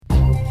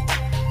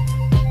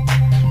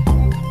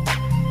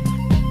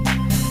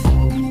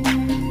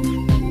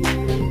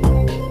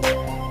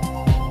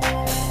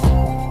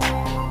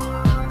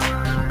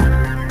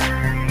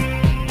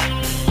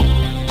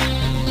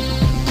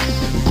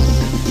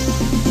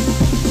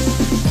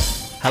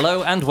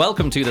Hello and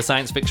welcome to the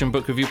Science Fiction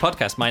Book Review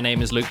Podcast. My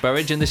name is Luke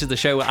Burridge and this is the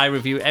show where I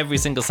review every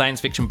single science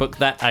fiction book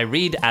that I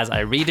read as I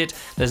read it.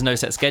 There's no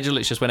set schedule,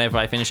 it's just whenever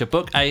I finish a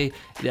book I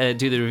do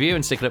the review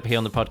and stick it up here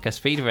on the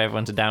podcast feed for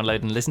everyone to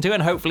download and listen to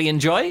and hopefully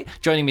enjoy.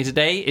 Joining me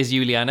today is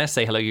Juliana.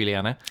 Say hello,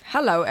 Juliana.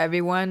 Hello,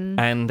 everyone.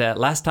 And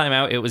last time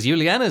out it was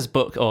Juliana's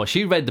book, or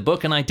she read the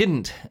book and I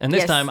didn't. And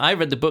this time I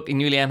read the book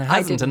and Juliana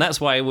hasn't, and that's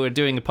why we're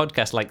doing a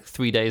podcast like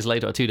 3 days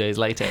later or 2 days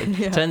later.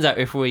 Yeah. Turns out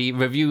if we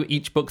review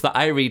each book that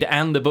I read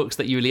and the books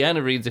that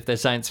Juliana reads, if they're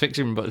science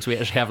fiction books, we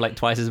actually have like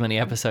twice as many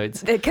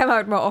episodes. They come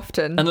out more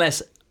often.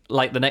 Unless,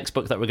 like the next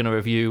book that we're going to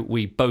review,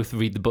 we both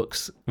read the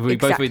books. We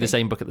both read the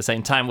same book at the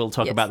same time. We'll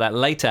talk about that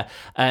later.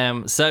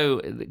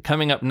 So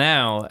coming up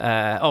now,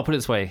 I'll put it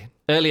this way.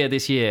 Earlier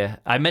this year,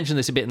 I mentioned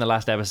this a bit in the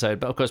last episode,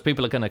 but of course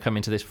people are going to come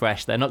into this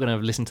fresh. They're not going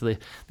to listen to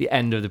the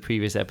end of the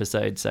previous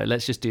episode. So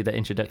let's just do the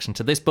introduction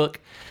to this book.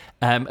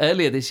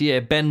 Earlier this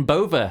year, Ben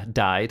Bova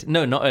died.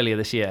 No, not earlier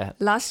this year.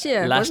 Last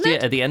year,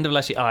 at the end of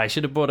last year. Oh, I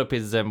should have brought up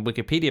his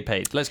Wikipedia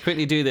page. Let's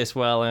quickly do this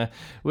while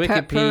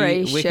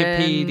Wikipedia.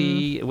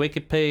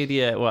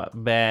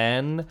 What?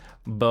 Ben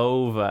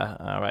Bova.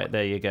 All right,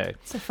 there you go.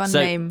 It's a fun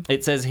name.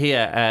 It says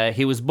here,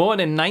 he was born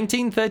in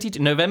 1932,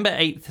 November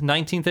 8th,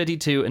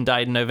 1932, and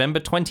died November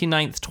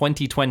 29th,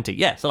 2020.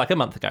 Yeah, so like a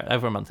month ago,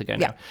 over a month ago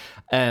now.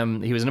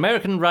 He was an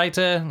American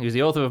writer. He was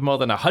the author of more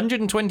than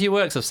 120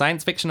 works of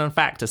science fiction and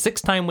fact, a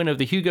 6-time winner of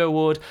the Hugo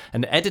Award,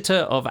 an editor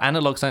of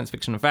Analog Science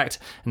Fiction and Fact,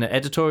 and an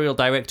editorial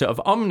director of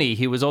Omni.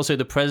 He was also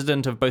the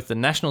president of both the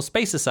National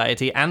Space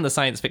Society and the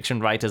Science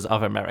Fiction Writers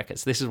of America.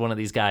 So this is one of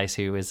these guys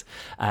who is,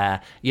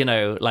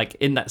 like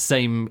in that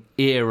same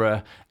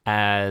era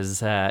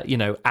as,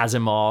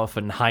 Asimov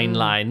and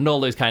Heinlein and all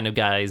those kind of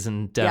guys.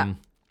 And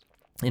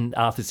in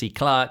Arthur C.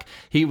 Clarke,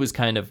 he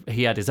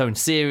had his own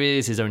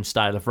series, his own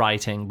style of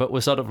writing, but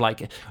was sort of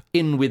like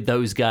in with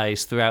those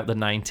guys throughout the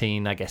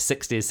 60s,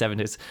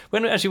 70s.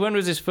 When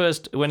was his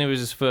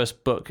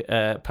first book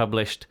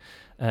published?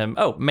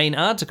 Main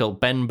article,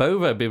 Ben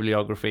Bova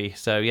bibliography.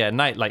 So yeah,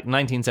 like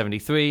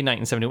 1973,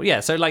 1971. Yeah,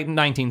 so like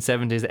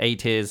 1970s,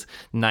 80s,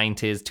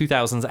 90s,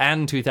 2000s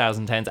and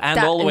 2010s, and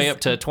all the way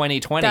up to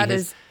 2020. That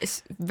is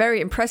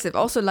very impressive.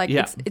 Also,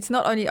 it's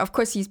not only, of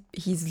course,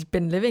 he's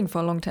been living for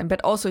a long time,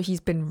 but also he's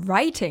been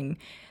writing.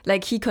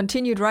 Like he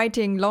continued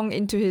writing long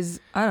into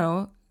his,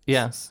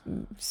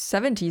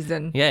 70s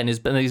then. Yeah, and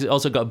he's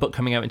also got a book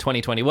coming out in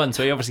 2021,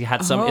 so he obviously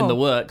had some in the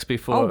works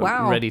before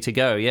ready to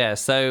go. Yeah,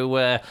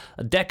 so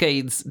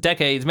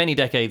many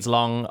decades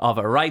long of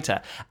a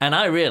writer. And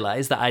I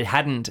realized that I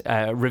hadn't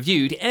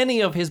reviewed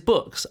any of his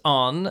books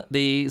on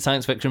the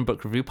Science Fiction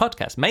Book Review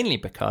podcast, mainly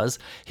because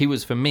he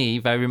was, for me,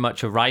 very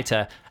much a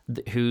writer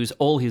whose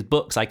all his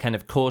books I kind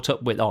of caught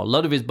up with, or a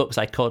lot of his books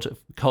I caught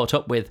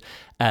up with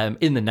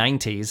in the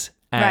 90s.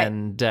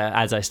 And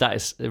as I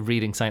started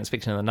reading science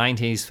fiction in the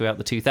 90s, throughout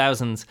the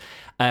 2000s,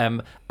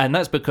 and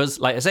that's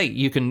because, like I say,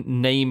 you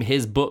can name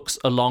his books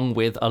along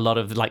with a lot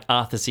of like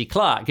Arthur C.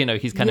 Clarke.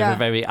 He's kind of a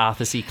very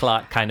Arthur C.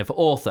 Clarke kind of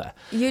author.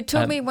 You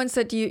told me once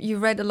that you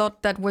read a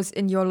lot that was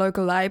in your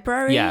local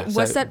library. Yeah,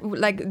 was that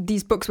like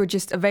these books were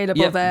just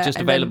available there? Just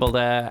available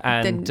there,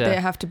 and then they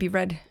have to be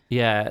read.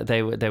 Yeah,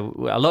 they were.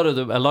 A lot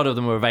of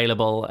them were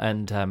available,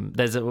 and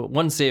there's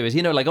one series.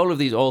 Like all of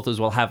these authors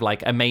will have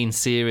like a main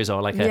series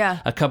or like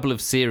a couple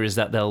of series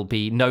that they'll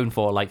be known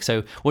for. Like,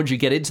 so once you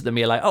get into them,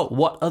 you're like, oh,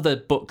 what other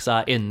books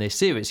are in this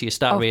series? So you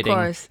start reading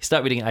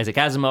Isaac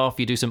Asimov.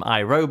 You do some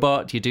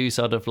iRobot. You do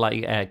sort of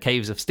like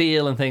Caves of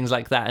Steel and things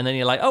like that, and then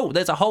you're like, oh,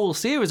 there's a whole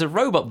series of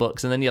robot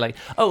books, and then you're like,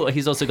 oh,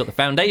 he's also got the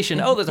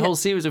Foundation. Oh, there's a whole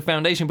series of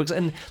Foundation books,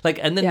 and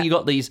then you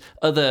got these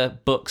other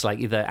books like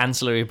either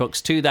ancillary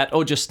books to that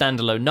or just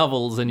standalone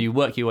novels, and you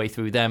work your way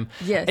through them.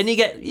 Yes. And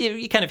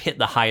you kind of hit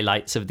the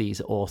highlights of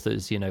these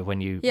authors,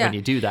 when you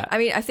do that. I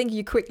mean, I think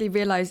you quickly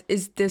realize,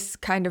 is this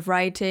kind of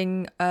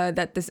writing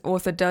that this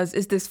author does,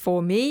 is this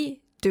for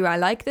me? Do I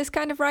like this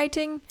kind of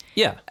writing?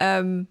 Yeah.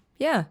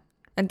 Yeah.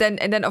 And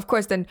then of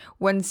course, then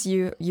once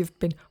you've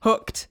been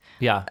hooked,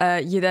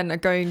 you then are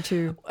going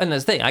to. And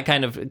that's the thing, I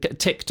kind of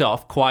ticked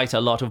off quite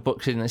a lot of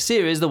books in the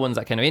series, the ones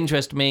that kind of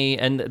interest me,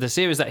 and the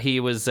series that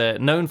he was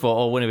known for,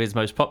 or one of his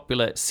most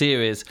popular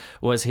series,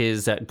 was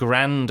his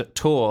Grand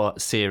Tour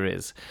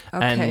series.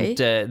 Okay.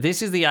 And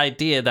this is the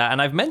idea that,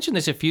 and I've mentioned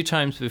this a few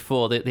times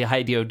before, the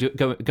idea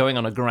of going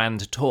on a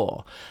grand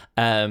tour.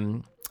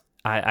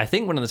 I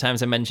think one of the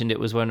times I mentioned it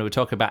was when we were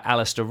talking about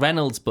Alastair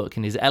Reynolds' book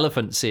in his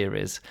Elephant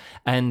series.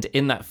 And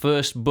in that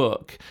first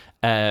book,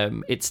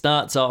 it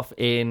starts off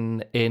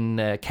in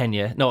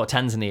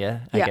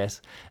Tanzania, I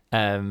guess.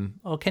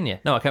 Or Kenya.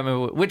 No, I can't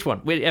remember which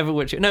one. No, it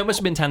must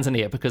have been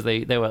Tanzania, because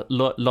they were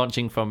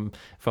launching from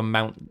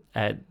Mount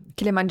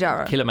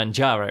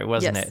Kilimanjaro,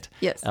 wasn't it?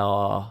 Yes.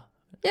 Or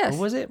yes.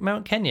 was it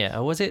Mount Kenya?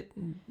 Or was it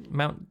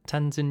Mount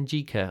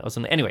Tanzanjika or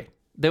something? Anyway.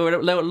 They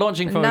were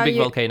launching from a big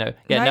volcano.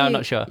 Yeah, now I'm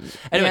not sure.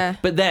 Anyway,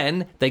 but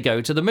then they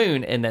go to the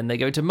moon, and then they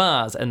go to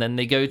Mars, and then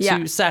they go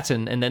to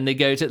Saturn, and then they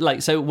go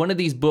to so one of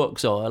these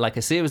books, or like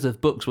a series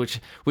of books,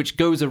 which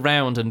goes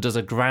around and does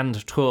a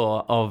grand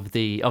tour of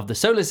the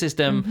solar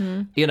system.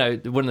 Mm-hmm. You know,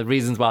 one of the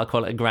reasons why I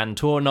call it a grand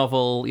tour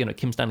novel. You know,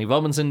 Kim Stanley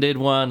Robinson did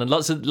one, and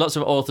lots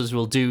of authors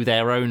will do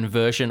their own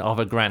version of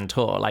a grand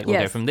tour. Like we'll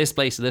go from this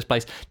place to this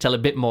place, tell a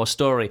bit more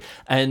story,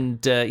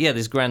 and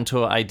this grand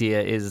tour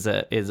idea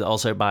is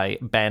also by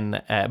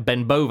Ben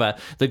Bova.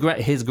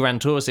 His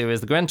Grand Tour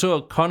series. The Grand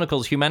Tour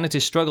chronicles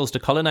humanity's struggles to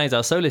colonize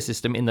our solar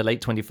system in the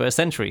late 21st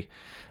century.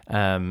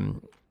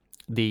 So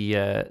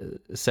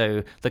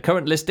the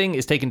current listing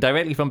is taken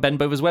directly from Ben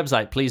Bova's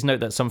website. Please note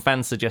that some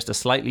fans suggest a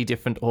slightly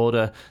different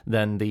order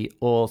than the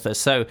author.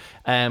 So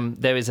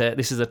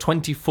this is a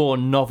 24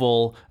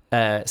 novel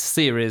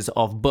series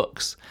of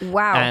books.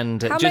 Wow.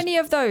 And how many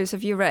of those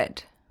have you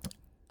read?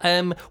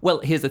 Well,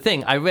 here's the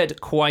thing. I read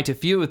quite a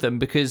few of them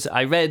because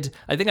I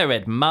think I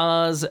read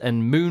Mars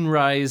and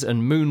Moonrise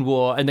and Moon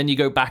War, and then you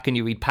go back and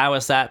you read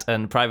Powersat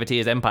and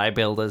Privateers, Empire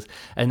Builders,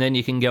 and then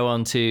you can go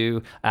on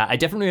to, I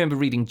definitely remember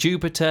reading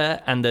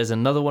Jupiter, and there's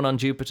another one on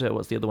Jupiter.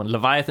 What's the other one?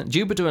 Leviathan.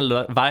 Jupiter and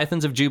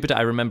Leviathans of Jupiter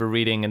I remember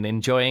reading and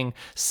enjoying.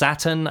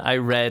 Saturn I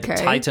read,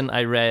 Titan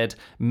I read,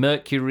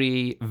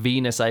 Mercury,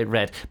 Venus I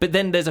read. But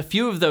then there's a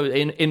few of those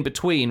in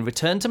between.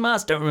 Return to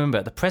Mars, don't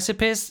remember. The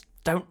Precipice,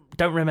 don't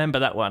remember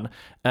that one.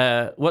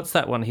 What's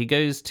that one? He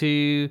goes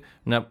to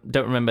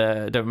don't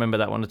remember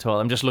that one at all.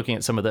 I'm just looking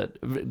at some of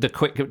the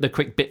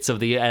quick bits of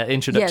the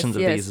introductions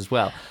of these as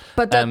well.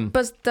 But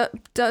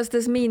does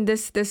this mean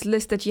this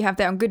list that you have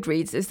there on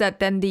Goodreads, is that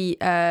then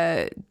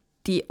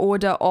the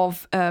order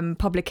of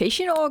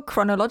publication or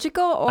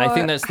chronological, or I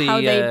think that's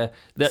how they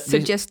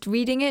suggest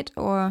reading it,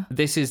 or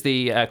this is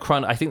the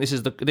I think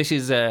this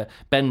is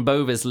Ben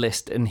Bova's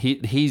list, and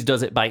he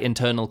does it by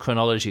internal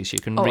chronology, so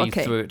you can read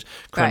through it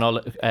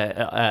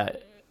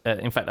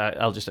in fact,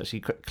 I'll just actually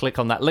click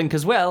on that link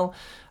as well.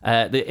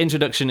 The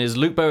introduction is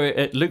Luke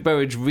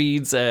Burridge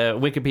reads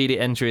Wikipedia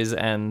entries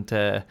and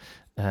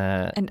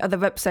other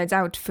websites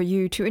out for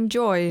you to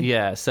enjoy.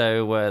 Yeah,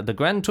 so the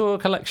Grand Tour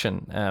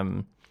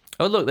collection.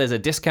 Oh look, there's a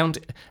discount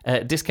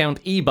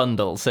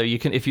e-bundle, so you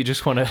can, if you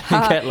just want to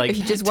get like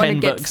 10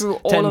 books, through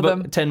all of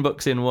them. 10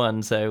 books in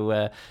one.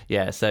 So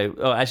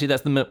actually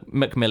that's the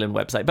Macmillan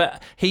website,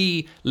 but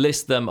he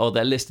lists them, or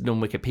they're listed on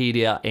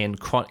Wikipedia in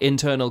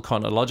internal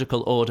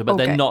chronological order, but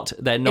they're not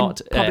in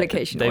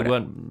publication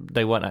order.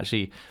 They weren't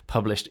actually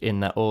published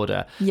in that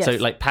order. Yes. So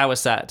like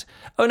Powersat.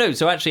 Oh no,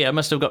 so actually I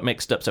must have got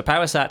mixed up. So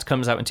Powersat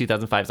comes out in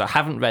 2005. So I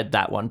haven't read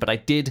that one, but I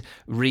did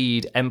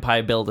read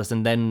Empire Builders,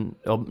 and then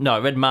I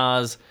read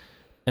Mars,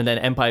 and then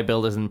Empire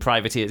Builders and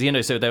Privateers,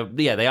 so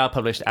they are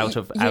published out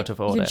of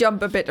order. You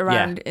jump a bit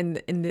around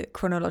in the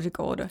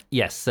chronological order.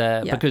 Yes,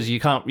 because you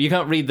can't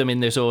read them in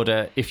this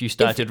order if you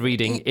started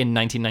reading in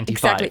 1995.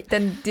 Exactly.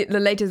 Then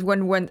the latest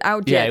one went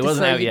out yet. Yeah, it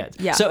wasn't out yet.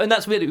 Yeah. So, and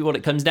that's really what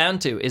it comes down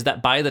to, is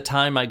that by the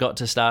time I got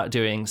to start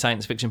doing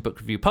Science Fiction Book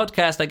Review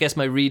podcast, I guess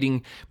my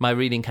reading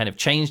kind of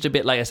changed a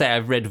bit. Like I say,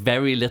 I've read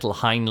very little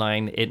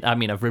Heinlein.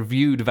 I've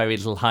reviewed very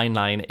little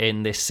Heinlein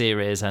in this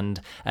series, and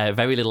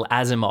very little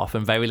Asimov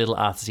and very little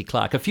Arthur C.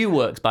 Clarke. A few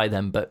works by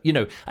them, but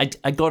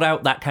I got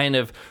out that kind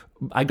of,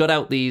 I got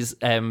out these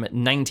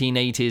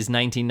 1930s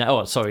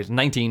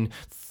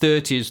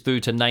through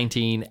to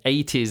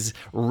 1980s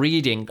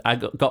reading. I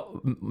got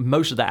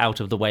most of that out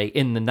of the way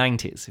in the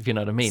 90s, if you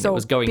know what I mean. So it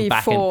was going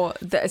back before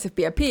the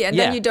SFBRP, and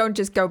then you don't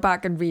just go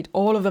back and read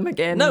all of them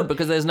again. No,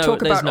 because there's no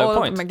point.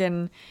 All of them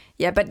again.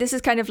 Yeah, but this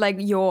is kind of like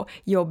your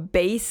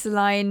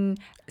baseline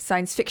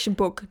science fiction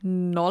book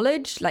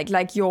knowledge,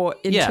 like your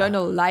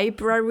internal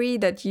library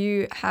that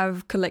you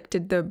have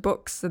collected the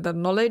books, the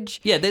knowledge.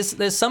 Yeah,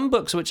 there's some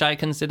books which I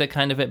consider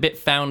kind of a bit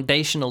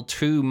foundational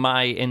to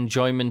my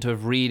enjoyment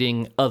of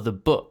reading other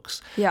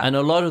books. Yeah. And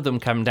a lot of them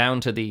come down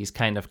to these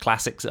kind of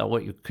classics, or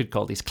what you could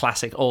call these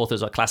classic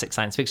authors or classic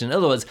science fiction. In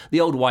other words,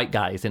 the old white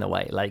guys in a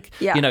way,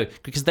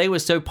 because they were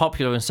so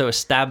popular and so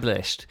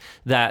established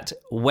that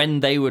when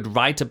they would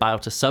write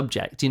about a subject,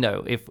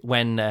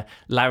 when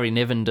Larry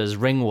Niven does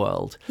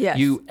Ringworld,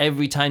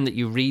 every time that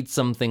you read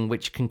something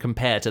which can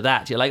compare to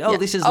that, you're like,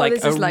 this is like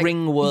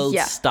Ringworld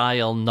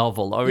style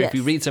novel. Or if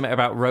you read something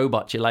about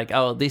robots, you're like,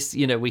 this,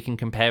 we can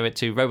compare it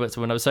to robots.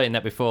 When I was saying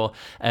that before,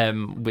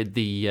 with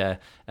the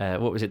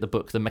what was it, the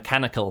book, The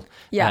Mechanical,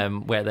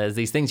 where there's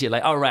these things, you're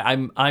like,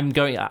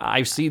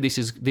 I see this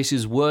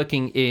is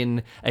working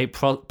in a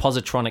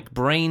positronic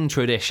brain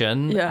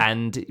tradition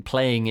and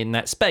playing in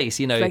that space,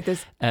 like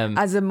this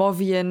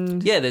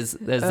Asimovian there's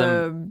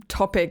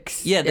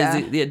topics,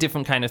 there's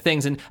different kind of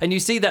things, and you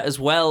see that as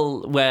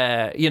well,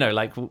 where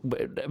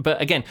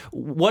but again,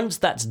 once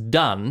that's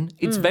done,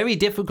 it's very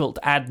difficult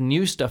to add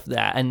new stuff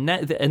there, and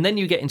then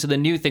you get into the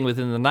new thing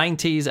within the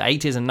 90s,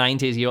 80s and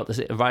 90s. You got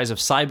the rise of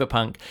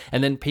cyberpunk,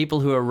 and then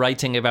people who are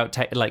writing about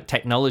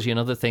technology and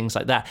other things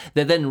like that,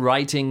 they're then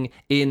writing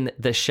in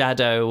the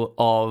shadow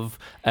of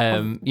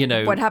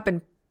what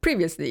happened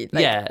previously.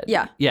 Like,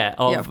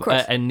 of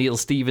course. And Neil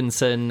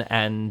Stevenson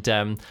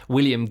and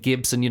William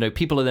Gibson,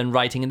 people are then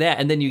writing in there,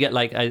 and then you get,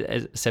 like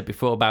I said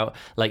before, about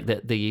like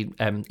the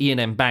Ian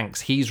M.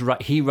 Banks. He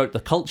wrote the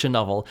Culture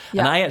novel,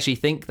 and I actually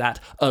think that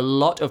a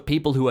lot of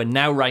people who are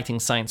now writing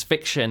science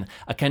fiction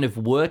are kind of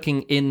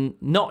working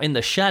not in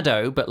the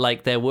shadow, but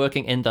like they're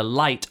working in the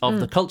light of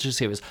the Culture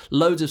series.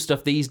 Loads of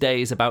stuff these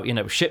days about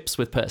ships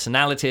with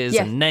personalities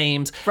and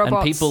names,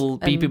 robots,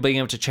 and people being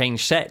able to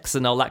change sex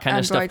and all that kind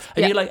of stuff.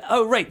 And you're like,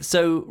 oh right,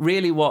 so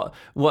really what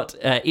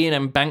Ian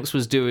M. Banks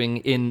was doing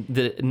in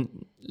the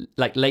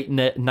like late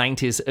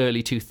 90s,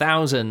 early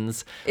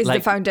 2000s is the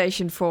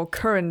foundation for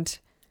current.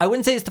 I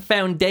wouldn't say it's the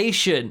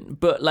foundation,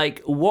 but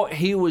like what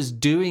he was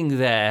doing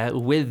there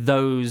with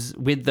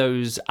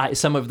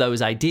some of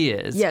those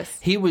ideas. Yes.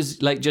 He was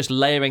like just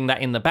layering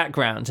that in the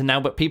background. And now,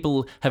 but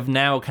people have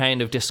now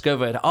kind of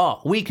discovered,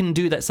 we can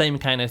do that same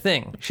kind of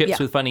thing. Ships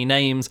with funny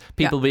names,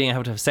 people being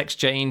able to have sex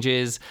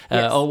changes,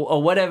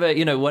 or whatever,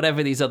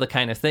 whatever these other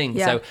kind of things.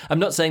 Yeah. So I'm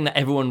not saying that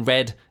everyone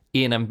read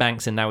Ian M.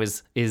 Banks and now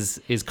is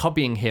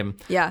copying him.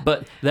 Yeah.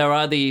 But there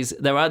are these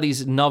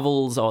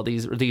novels or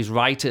these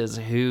writers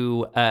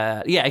who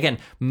again,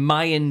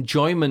 my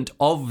enjoyment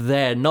of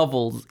their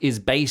novels is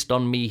based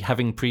on me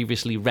having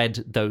previously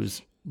read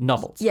those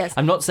novels. Yes.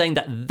 I'm not saying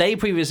that they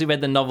previously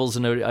read the novels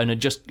and are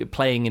just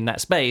playing in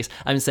that space.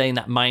 I'm saying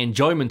that my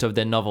enjoyment of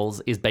their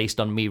novels is based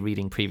on me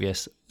reading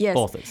previous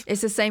authors. It's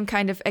the same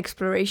kind of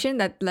exploration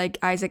that like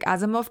Isaac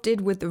Asimov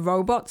did with the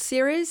Robot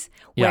series,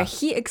 where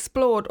he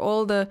explored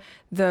all the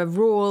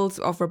rules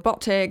of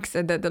robotics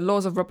and the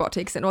laws of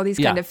robotics and all these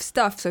kind of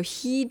stuff. So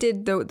he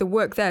did the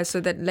work there so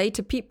that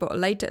later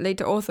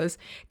authors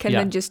can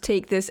then just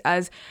take this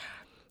as,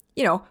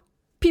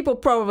 people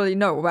probably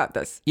know about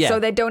this. Yeah. So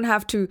they don't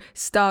have to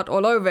start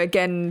all over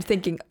again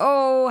thinking,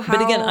 how...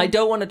 But again, I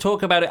don't want to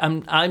talk about it.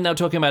 I'm now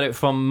talking about it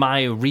from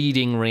my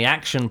reading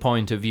reaction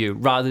point of view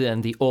rather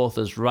than the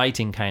author's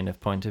writing kind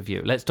of point of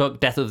view. Let's talk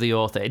death of the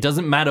author. It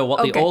doesn't matter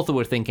what the author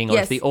were thinking or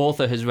if the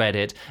author has read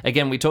it.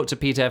 Again, we talked to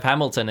Peter F.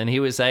 Hamilton and he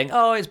was saying,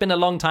 it's been a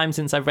long time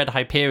since I've read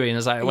Hyperion.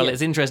 It's like, well,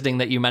 it's interesting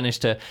that you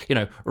managed to,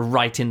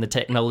 write in the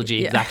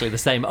technology exactly the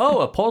same.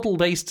 A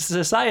portal-based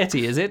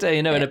society, is it?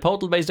 In a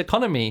portal-based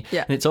economy.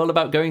 Yeah. And it's all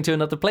about going to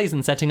another place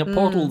and setting up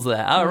portals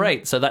there.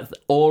 Right. So that's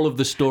all of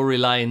the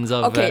storylines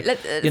of...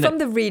 from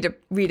the reader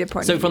point of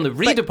view. So from the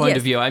reader point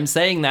of view, I'm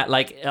saying that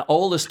like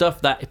all the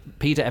stuff that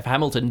Peter F.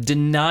 Hamilton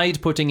denied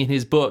putting in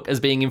his book as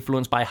being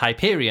influenced by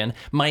Hyperion,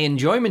 my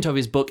enjoyment of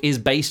his book is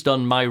based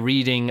on my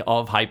reading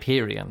of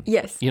Hyperion.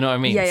 Yes. You know what I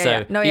mean?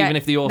 Even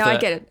if the author... No, I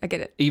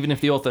get it. Even if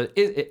the author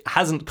it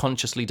hasn't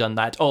consciously done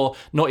that, or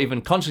not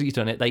even consciously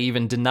done it, they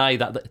even deny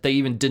that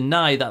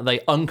they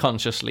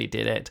unconsciously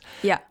did it.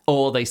 Yeah.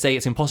 Or they say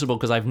it's impossible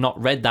because I've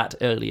not read that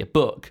earlier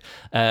book.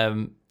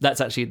 That's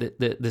actually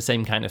the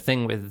same kind of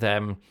thing with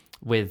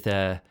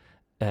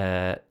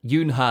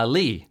Yoon-Ha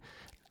Lee.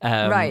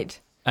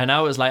 Right. And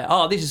I was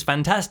like, this is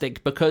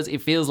fantastic because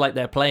it feels like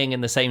they're playing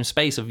in the same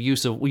space of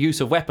use of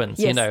weapons,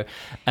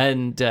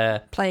 and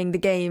playing the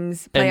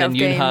games. And then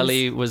Yoon-Ha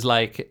Lee was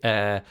like,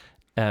 I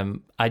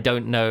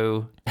don't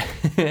know,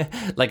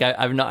 like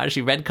I've not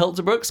actually read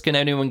Culture books. Can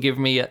anyone give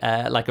me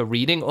like a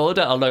reading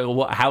order?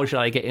 Although, how should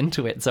I get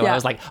into it? So I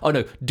was like,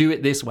 no, do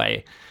it this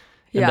way.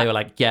 And they were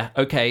like,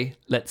 okay,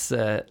 let's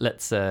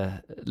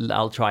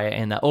I'll try it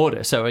in that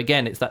order. So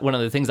again, it's that one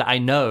of the things that I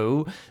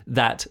know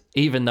that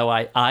even though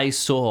I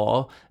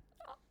saw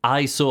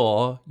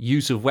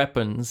use of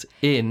weapons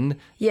in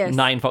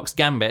Nine Fox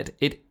Gambit,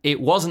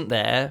 it wasn't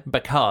there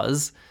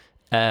because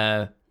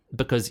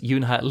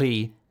Yoon-Ha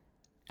Lee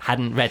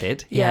hadn't read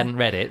it. He hadn't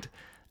read it.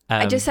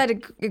 I just had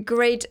a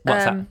great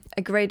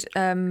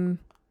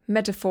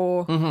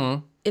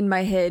metaphor in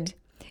my head.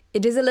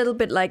 It is a little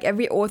bit like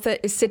every author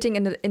is sitting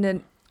in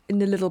a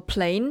little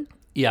plane.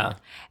 Yeah.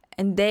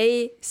 And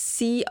they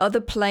see other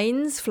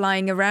planes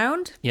flying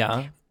around.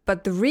 Yeah.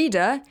 But the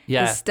reader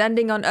is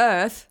standing on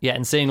Earth. Yeah,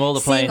 and seeing all the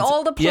planes.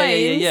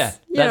 Yeah.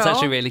 That's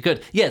actually really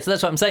good. Yeah, so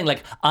that's what I'm saying.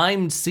 Like,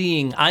 I'm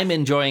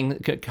enjoying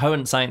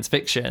current science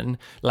fiction,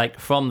 like,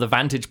 from the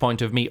vantage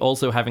point of me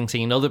also having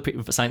seen other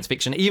science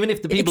fiction, even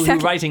if the people who are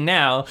writing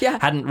now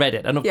hadn't read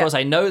it. And of course,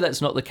 I know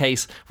that's not the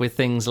case with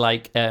things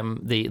like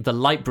the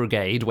Light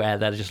Brigade, where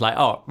they're just like,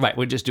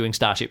 we're just doing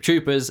Starship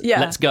Troopers,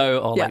 let's go,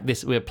 or like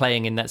this, we're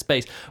playing in that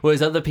space.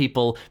 Whereas other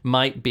people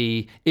might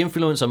be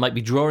influenced or might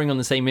be drawing on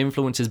the same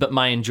influences, but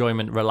my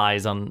enjoyment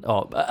relies on,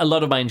 or a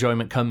lot of my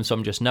enjoyment comes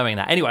from just knowing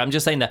that. Anyway, I'm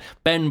just saying that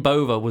Ben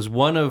Bova was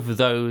one of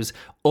those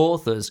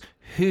authors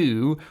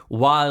who,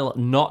 while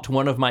not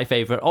one of my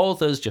favorite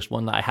authors, just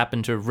one that I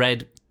happen to have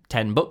read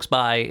 10 books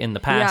by in the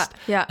past,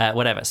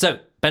 whatever. So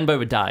Ben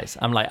Bova dies.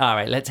 I'm like, all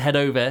right, let's head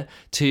over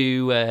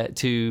to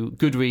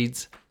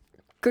Goodreads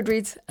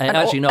Goodreads.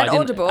 Actually, no, I didn't.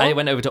 Audible. I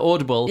went over to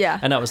Audible, Yeah.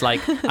 and I was like,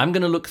 I'm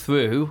going to look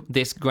through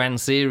this Grand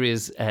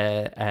Series,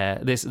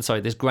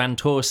 this Grand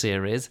Tour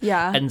series,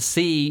 Yeah. and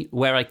see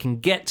where I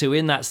can get to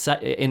in that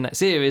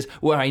series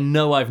where I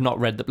know I've not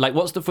read like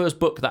what's the first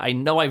book that I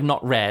know I've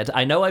not read.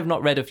 I know I've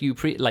not read a few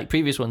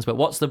previous ones, but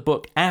what's the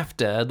book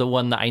after the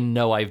one that I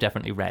know I've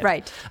definitely read?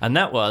 Right. And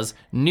that was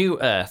New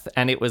Earth,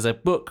 and it was a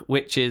book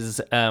which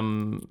is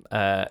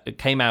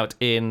came out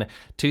in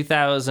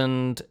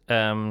 2000.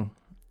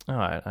 Oh,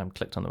 I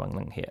clicked on the wrong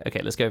link here.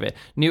 Okay, let's go over it.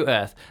 New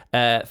Earth,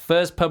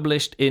 first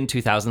published in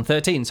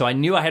 2013. So I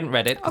knew I hadn't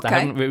read it because I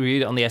hadn't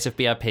reviewed it on the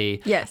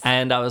SFBRP. Yes.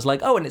 And I was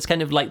like, oh, and it's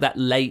kind of like that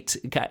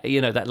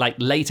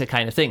later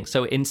kind of thing.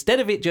 So instead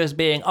of it just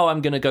being, oh,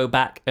 I'm going to go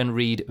back and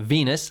read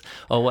Venus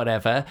or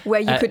whatever.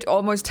 Where you could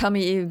almost tell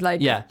me,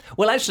 like... Yeah.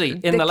 Well, actually,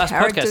 in the last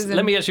podcast,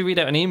 let me actually read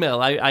out an email.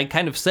 I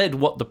kind of said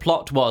what the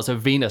plot was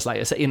of Venus,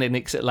 like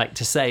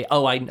to say,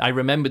 oh, I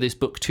remember this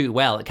book too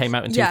well. It came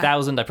out in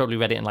 2000. I probably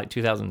read it in like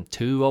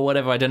 2002 or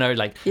whatever, I don't know,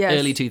 like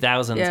early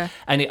 2000s. Yeah.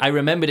 And I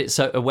remembered it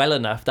so well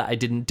enough that I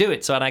didn't do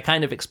it. So and I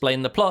kind of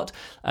explained the plot.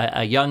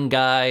 A young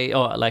guy,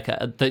 or like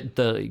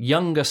the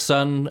younger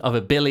son of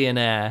a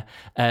billionaire,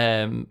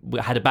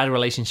 had a bad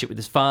relationship with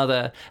his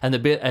father, and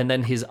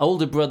then his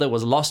older brother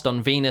was lost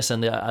on Venus,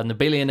 and the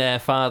billionaire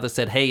father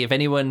said, hey, if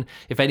anyone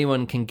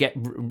can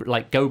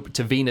go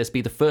to Venus,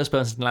 be the first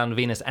person to land on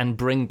Venus and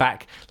bring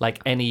back like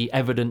any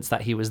evidence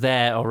that he was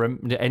there or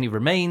any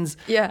remains,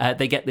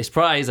 they get this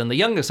prize. And the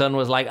younger son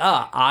was like,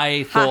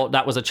 I thought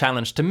that was a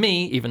challenge to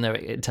me, even though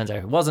it turns out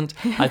it wasn't.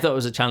 I thought it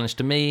was a challenge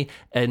to me,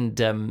 and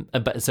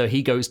but so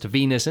he goes to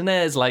Venus, and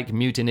there's like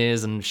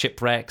mutinies and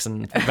shipwrecks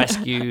and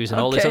rescues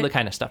and all this other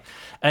kind of stuff.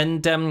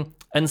 And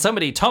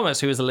somebody, Thomas,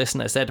 who is a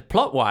listener, said,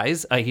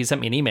 plot-wise, he sent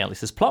me an email. He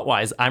says,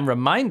 plot-wise, I'm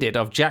reminded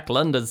of Jack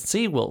London's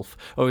Seawolf,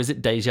 or is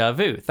it Deja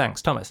Vu?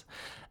 Thanks, Thomas.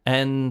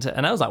 And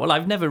I was like, well,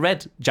 I've never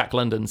read Jack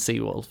London's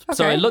Seawolf. Okay.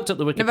 So I looked at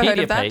the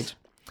Wikipedia page.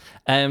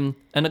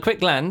 And a quick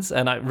glance,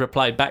 and I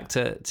replied back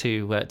to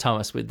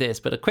Thomas with this,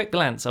 but a quick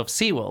glance of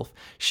Seawolf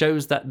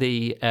shows that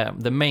the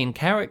main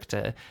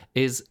character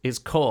is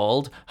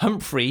called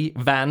Humphrey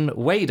Van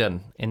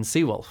Weyden in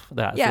Seawolf.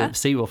 That's the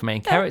Seawolf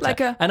main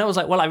character. And I was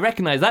like, well, I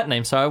recognize that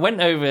name. So I went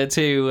over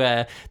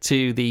to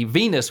the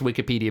Venus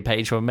Wikipedia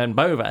page from Ben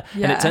Bova,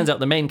 and it turns out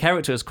the main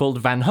character is called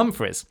Van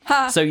Humphreys.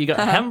 So you got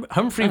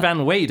Humphrey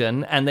Van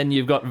Weyden, and then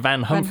you've got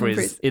Van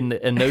Humphreys,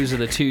 and those are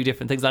the two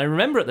different things. And I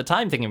remember at the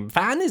time thinking,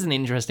 Van is an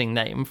interesting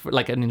name,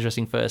 like an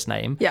interesting first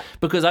name,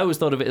 because I always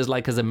thought of it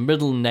as a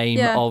middle name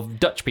of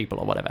Dutch people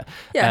or whatever,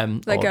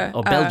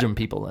 or Belgian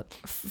people.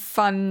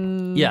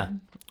 Fun,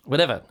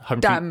 whatever.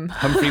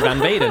 Humphrey Van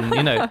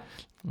Weyden,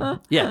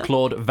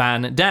 Claude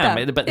Van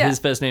Damme, but his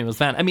first name was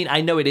Van. I mean,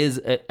 I know it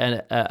is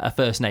a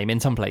first name in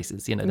some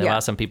places. There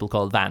are some people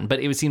called Van, but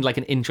it seemed like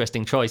an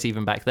interesting choice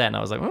even back then.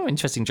 I was like, oh,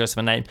 interesting choice of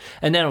a name.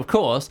 And then, of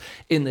course,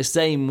 in the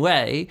same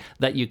way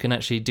that you can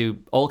actually do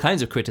all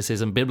kinds of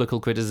criticism, biblical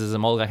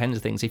criticism, all kinds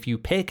of things, if you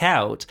pick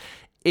out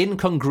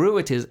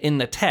incongruities in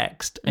the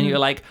text and you're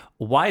like,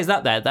 why is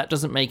that there? That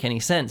doesn't make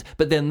any sense.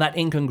 But then that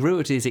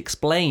incongruity is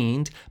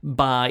explained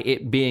by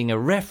it being a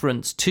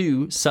reference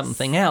to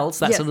something else.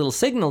 That's a little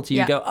signal to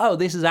you. Go, oh,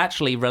 this is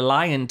actually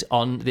reliant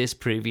on this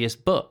previous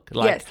book.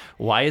 Like,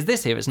 why is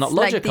this here? It's not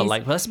logical.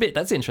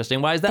 That's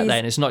interesting. Why is that there?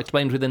 And it's not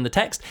explained within the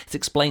text. It's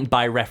explained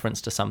by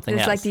reference to something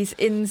else. It's like these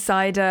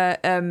insider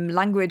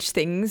language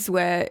things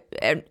where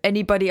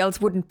anybody else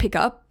wouldn't pick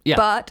up. Yeah.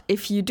 But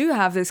if you do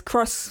have this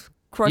cross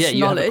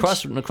knowledge.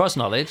 Have cross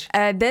knowledge.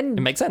 Then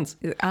it makes sense.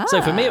 So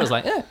for me, it was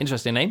like,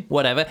 interesting name,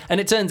 whatever. And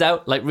it turns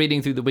out, like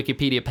reading through the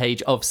Wikipedia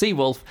page of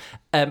Seawolf,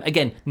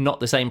 again, not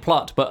the same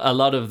plot, but a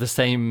lot of the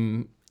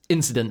same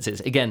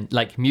incidences. Again,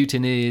 like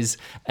mutinies,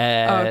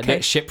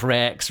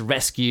 shipwrecks,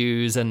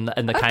 rescues, and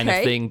the kind of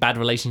thing. Bad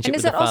relationship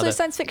with the father. And is that also a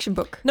science fiction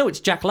book? No,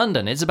 it's Jack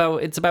London. It's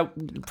about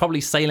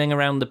probably sailing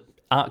around the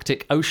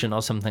Arctic Ocean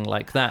or something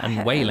like that,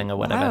 and whaling or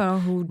whatever. I don't know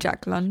who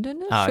Jack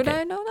London is. Should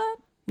I know that?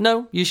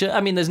 No, you should.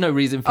 I mean, there's no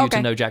reason for you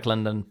to know Jack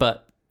London,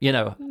 but,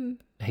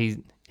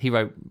 he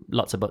wrote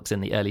lots of books in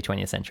the early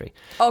 20th century.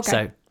 Okay.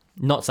 So,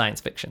 not science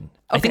fiction.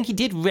 Okay. I think he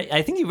did.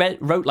 I think he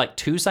wrote like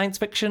 2 science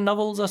fiction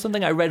novels or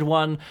something. I read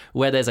one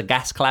where there's a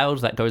gas cloud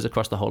that goes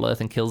across the whole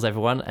Earth and kills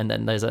everyone, and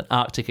then there's an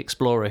Arctic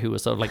explorer who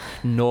was sort of like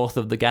north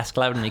of the gas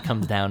cloud, and he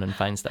comes down and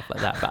finds stuff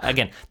like that. But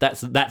again,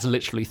 that's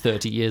literally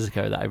 30 years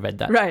ago that I read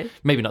that. Right.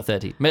 Maybe not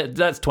 30.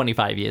 That's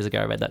 25 years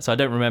ago I read that, so I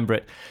don't remember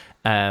it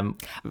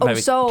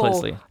very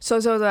closely. So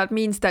that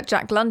means that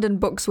Jack London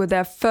books were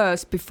there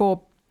first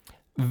before.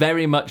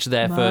 Very much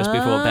there first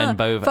before Ben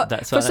Bova.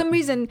 For some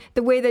reason,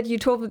 the way that you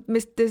told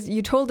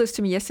this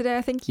to me yesterday,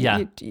 I think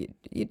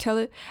you tell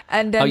it,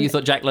 and then, you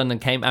thought Jack London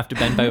came after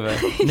Ben Bova?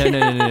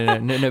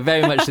 No,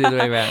 very much the other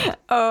way around.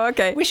 Oh,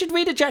 okay. We should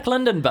read a Jack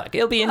London book.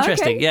 It'll be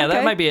interesting. Okay,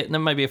 that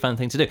might be a fun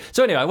thing to do.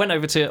 So anyway, I went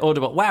over to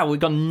Audible. Wow, we've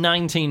got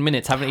 19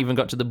 minutes, haven't even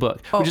got to the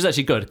book, which is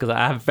actually good because I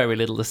have very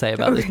little to say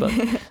about this book.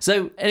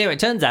 So anyway, it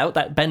turns out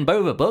that Ben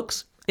Bova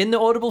books in the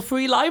Audible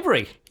free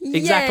library.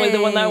 Exactly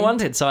the one that I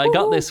wanted. So I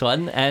got this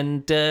one,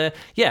 and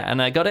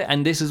and I got it.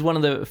 And this is one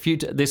of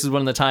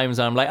the times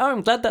I'm like, oh,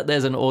 I'm glad that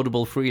there's an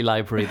Audible free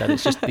library, that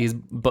it's just these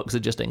books are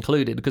just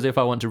included, because if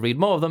I want to read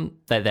more of them,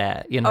 they're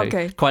there.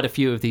 Quite a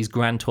few of these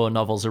Grand Tour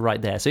novels are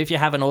right there. So if you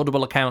have an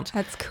Audible account,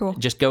 that's cool.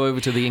 Just go over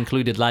to the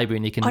included library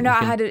and you can.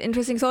 I had an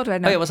interesting thought right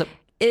now. Oh yeah, what's up?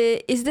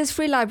 Is this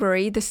free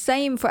library the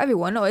same for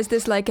everyone, or is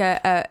this like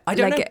a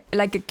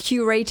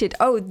curated?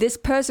 Oh, this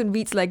person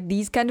reads like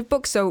these kind of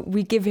books, so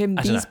we give him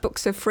these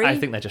books for free.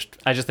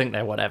 I just think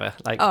they're whatever.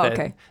 Like,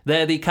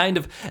 they're the kind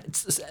of.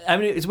 I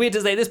mean, it's weird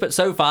to say this, but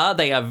so far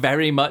they are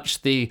very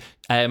much the.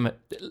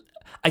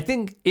 I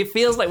think it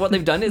feels like what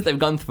they've done is they've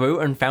gone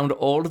through and found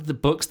all of the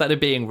books that are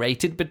being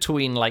rated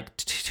between like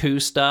 2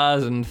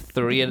 stars and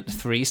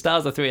 3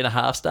 stars or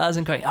 3.5 stars,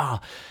 and going,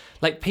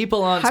 like,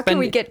 people aren't spending... How can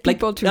we get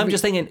people to... I'm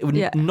just thinking,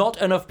 not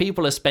enough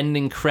people are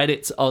spending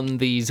credits on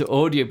these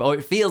or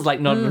it feels like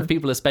not enough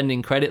people are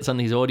spending credits on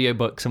these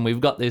audiobooks, and we've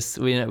got this,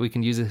 we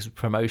can use this as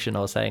promotion,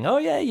 or saying, oh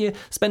yeah, you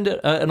spend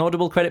an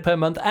Audible credit per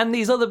month, and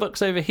these other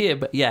books over here.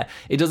 But yeah,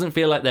 it doesn't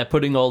feel like they're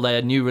putting all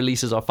their new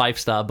releases or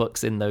 5-star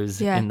books in those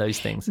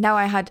things. Now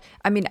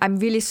I'm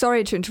really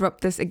sorry to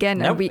interrupt this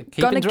again, and we're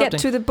going to get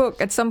to the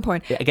book at some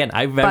point. Yeah, again,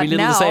 I have very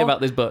little to say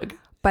about this book.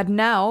 But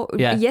now,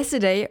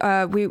 yesterday,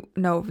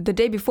 the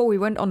day before, we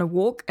went on a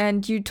walk,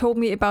 and you told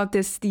me about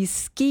these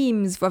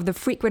schemes of the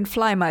frequent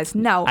flyer miles.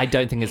 Now, I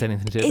don't think it's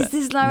anything to do with it.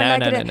 Is this now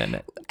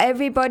no.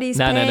 Everybody's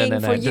paying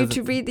for you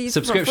to read these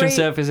subscription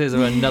services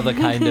are another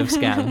kind of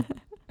scam.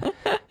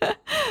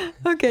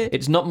 Okay.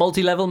 It's not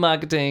multi-level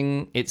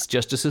marketing. It's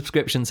just a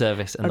subscription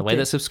service. And the way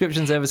that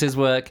subscription services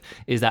work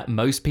is that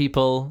most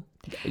people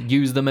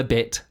use them a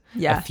bit.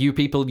 Yeah. A few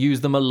people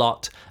use them a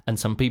lot, and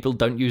some people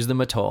don't use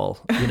them at all.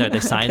 They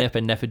sign up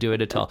and never do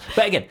it at all.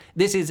 But again,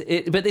 this is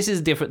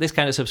different. This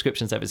kind of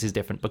subscription service is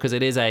different because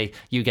it is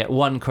you get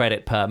 1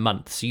 credit per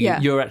month. So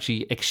you're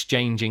actually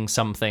exchanging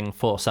something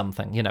for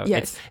something.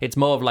 It's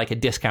more of like a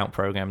discount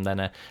program than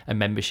a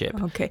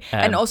membership. Okay.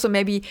 And also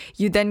maybe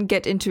you then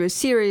get into a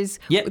series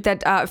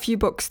that are a few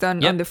books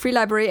done on the free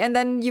library, and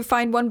then you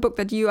find one book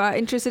that you are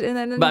interested in,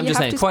 and then but I'm just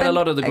saying, quite a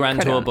lot of the Grand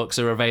Tour books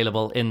are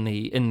available in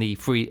the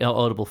free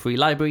Audible free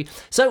library.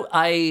 So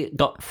I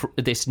got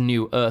this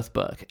New Earth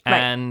book,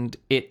 and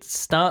it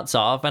starts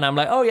off, and I'm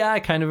like, oh yeah, I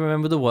kind of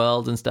remember the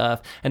world and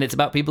stuff, and it's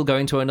about people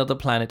going to another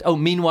planet. Oh,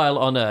 meanwhile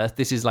on Earth,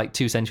 this is like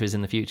 2 centuries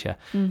in the future.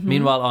 Mm-hmm.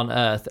 Meanwhile on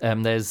Earth,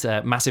 there's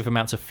massive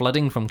amounts of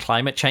flooding from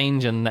climate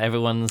change, and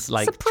everyone's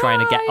like trying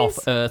to get off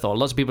Earth, or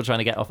lots of people trying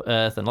to get off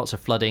Earth, and lots of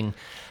flooding.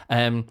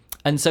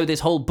 And so this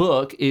whole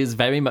book is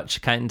very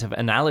much kind of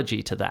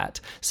analogy to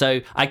that.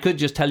 So I could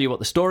just tell you what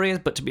the story is,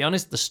 but to be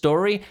honest, the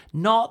story,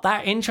 not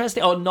that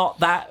interesting or not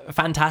that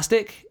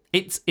fantastic.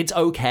 It's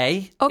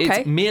okay.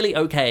 It's merely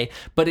okay,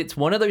 but it's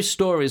one of those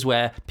stories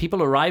where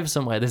people arrive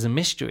somewhere, there's a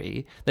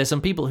mystery. There's some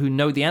people who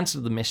know the answer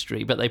to the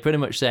mystery, but they're pretty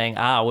much saying,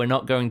 we're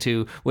not going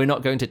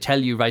to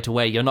tell you right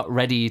away. You're not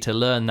ready to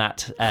learn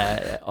that,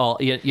 or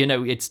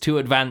it's too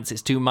advanced,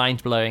 it's too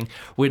mind-blowing.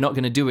 We're not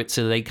going to do it.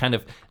 So they kind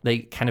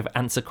of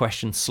answer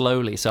questions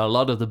slowly. So a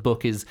lot of the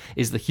book is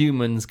the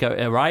humans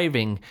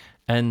arriving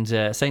and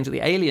saying to the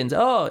aliens,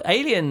 oh,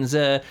 aliens,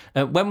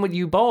 when were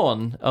you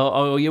born?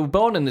 Or you were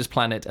born on this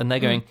planet? And they're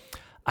going,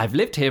 I've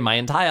lived here my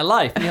entire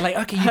life. And you're like,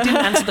 okay, you didn't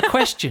answer the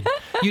question.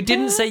 You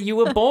didn't say you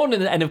were born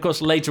in it. And of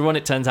course, later on,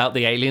 it turns out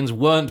the aliens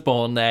weren't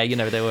born there.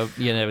 They were.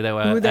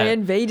 They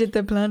invaded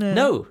the planet.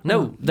 No,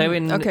 they were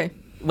in. Okay.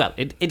 Well,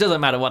 it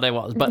doesn't matter what they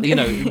was, but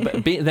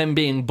them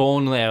being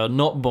born there or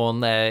not born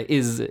there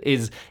is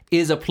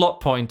a plot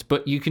point.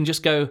 But you can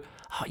just go,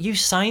 you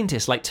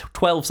scientists, like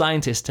 12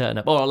 scientists turn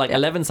up, or like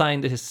 11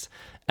 scientists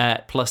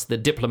plus the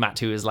diplomat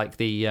who is like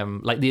the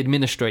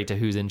administrator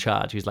who's in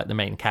charge, who's like the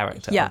main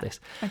character of this.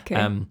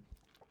 Okay.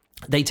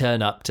 They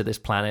turn up to this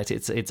planet.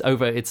 It's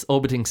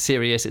orbiting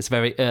Sirius. It's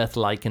very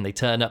Earth-like, and they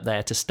turn up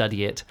there to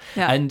study it.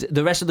 Yeah. And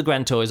the rest of the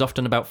Grand Tour is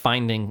often about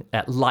finding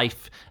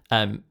life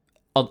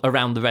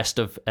around the rest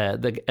of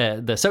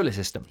the solar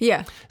system.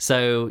 Yeah.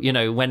 So,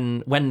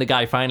 when the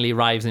guy finally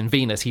arrives in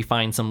Venus, he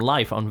finds some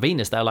life on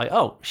Venus. They're like,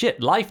 oh,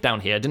 shit, life down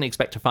here. Didn't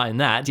expect to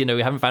find that.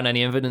 We haven't found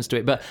any evidence to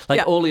it. But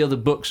all the other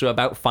books are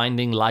about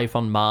finding life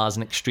on Mars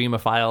and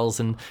extremophiles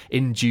and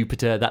in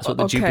Jupiter. That's what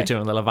the Jupiter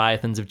and the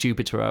Leviathans of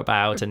Jupiter are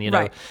about.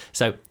 And,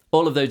 so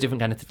all of those different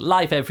kind of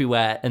life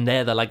everywhere, and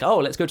they're like, oh,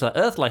 let's go to that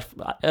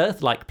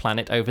Earth-like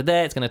planet over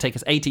there. It's going to take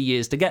us 80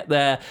 years to get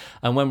there,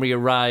 and when we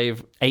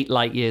arrive 8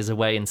 light years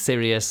away in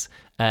Sirius,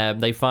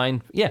 they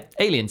find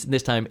aliens, and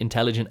this time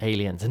intelligent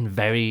aliens, and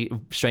very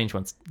strange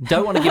ones.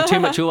 Don't want to give too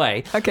much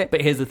away. Okay.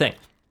 But here's the thing: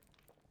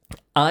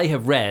 I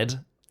have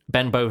read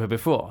Ben Bova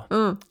before,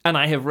 and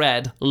I have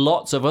read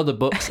lots of other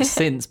books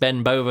since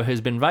Ben Bova has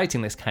been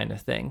writing this kind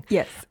of thing.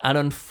 Yes. And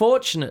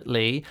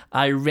unfortunately,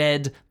 I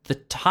read the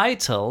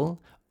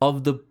title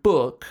of the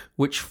book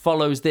which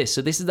follows this.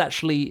 So there's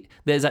actually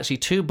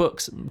 2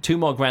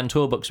 more Grand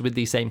Tour books with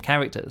these same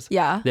characters.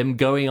 Yeah. Them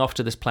going off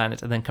to this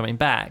planet and then coming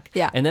back.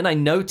 Yeah. And then I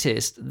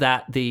noticed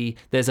that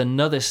there's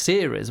another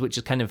series which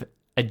is kind of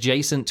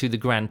adjacent to the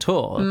Grand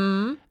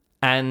Tour.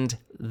 And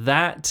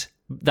that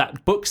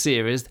book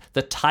series,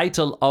 the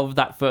title of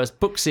that first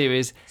book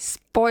series,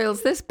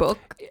 spoils this book.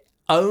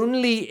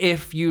 Only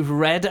if you've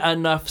read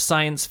enough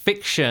science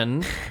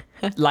fiction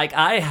like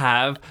I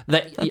have,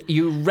 that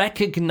you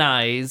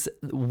recognize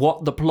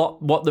what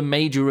the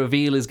major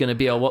reveal is going to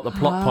be, or what the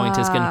plot point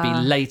is going to be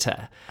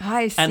later.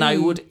 I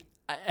see.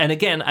 And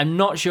again, I'm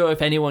not sure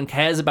if anyone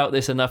cares about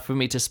this enough for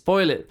me to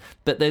spoil it,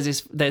 but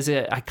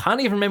I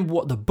can't even remember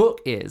what the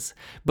book is,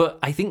 but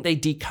I think they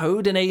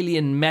decode an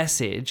alien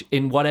message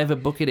in whatever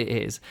book it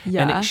is.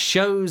 Yeah. And it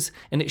shows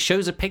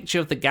a picture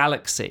of the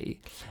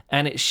galaxy,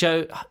 and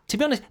to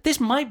be honest, this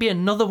might be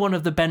another one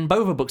of the Ben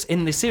Bova books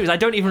in this series. I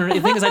don't even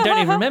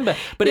remember,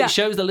 but Yeah. it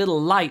shows a little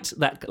light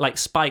that like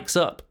spikes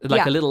up,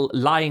 like a little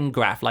line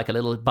graph, like a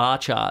little bar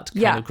chart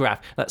kind of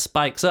graph that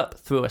spikes up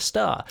through a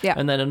star. Yeah.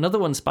 And then another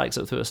one spikes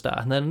up through a star.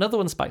 And then another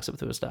one spikes up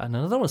through a star, and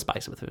another one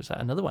spikes up through a star,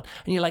 another one,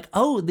 and you're like,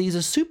 oh, these are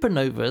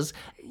supernovas.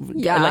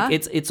 Yeah,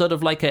 like it's sort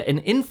of like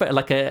an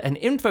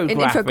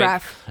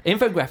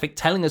infographic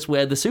telling us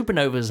where the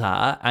supernovas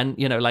are, and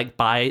like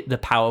by the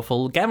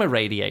powerful gamma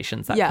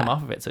radiations that come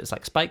off of it. So it's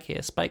like spike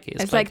here, spike here.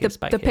 It's spike like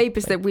here, the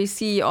papers that we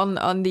see on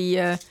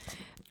the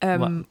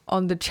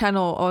on the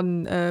channel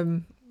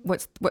on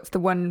what's the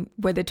one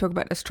where they talk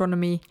about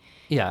astronomy.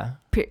 Yeah.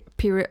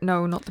 Period?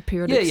 No, not the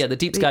periodics. Yeah, the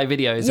deep sky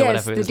videos or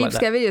whatever. Yes, the deep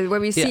sky videos where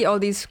we see all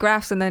these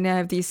graphs, and then they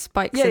have these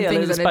spikes and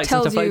things, and it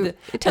tells you.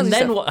 And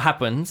then what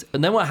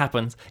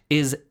happens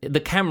is the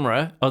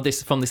camera of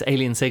this from this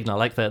alien signal,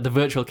 like the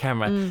virtual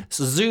camera,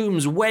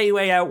 zooms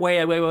way out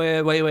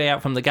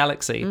from the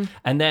galaxy,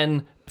 and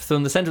then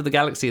from the center of the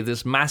galaxy,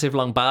 this massive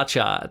long bar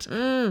chart,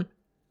 and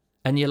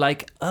you're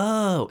like,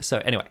 oh. So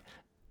anyway.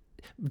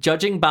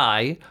 Judging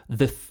by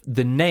the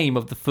name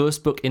of the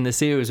first book in the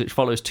series, which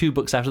follows 2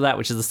 books after that,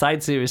 which is a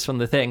side series from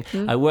the thing,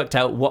 I worked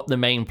out what the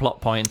main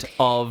plot point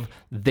of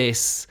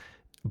this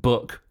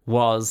book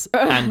was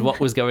and what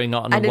was going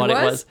on and what it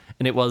was.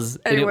 And it was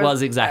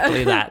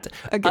exactly that.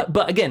 Okay.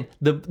 But again,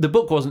 the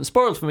book wasn't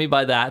spoiled for me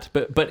by that,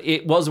 but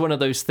it was one of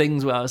those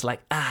things where I was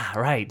like,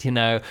 right,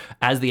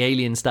 as the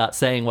aliens start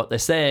saying what they're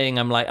saying,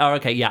 I'm like, oh,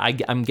 okay, yeah,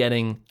 I'm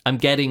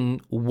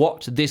getting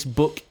what this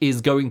book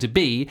is going to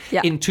be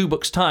in 2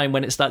 books' time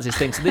when it starts this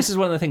thing. So this is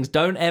one of the things,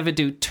 don't ever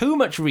do too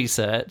much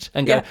research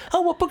and go,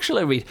 oh, what book shall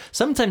I read?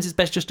 Sometimes it's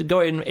best just to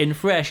go in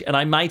fresh, and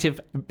I might have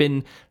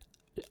been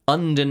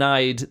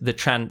undenied the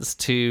chance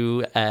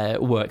to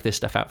work this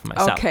stuff out for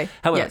myself. Okay.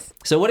 However,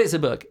 so what is a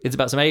book? It's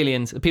about some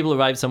aliens. People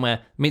arrive somewhere,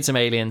 meet some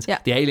aliens. Yeah.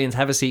 The aliens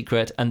have a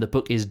secret, and the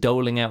book is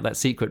doling out that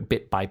secret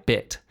bit by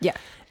bit. Yeah.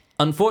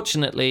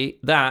 Unfortunately,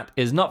 that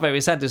is not very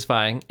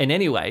satisfying in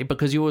any way,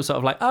 because you were sort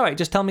of like, all right,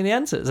 just tell me the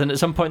answers. And at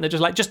some point, they're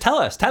just like, just tell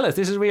us.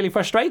 This is really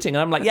frustrating.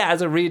 And I'm like, yeah,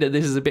 as a reader,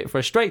 this is a bit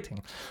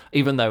frustrating,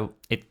 even though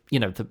it,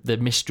 the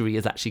mystery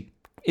is actually,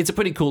 it's a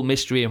pretty cool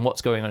mystery, and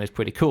what's going on is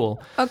pretty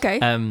cool. Okay.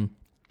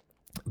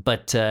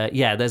 But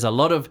there's a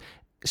lot of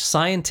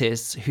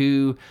scientists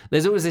who,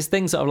 there's always this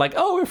thing sort of like,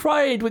 oh, we're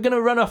afraid, we're going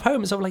to run off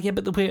home. So I'm like, yeah,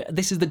 but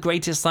this is the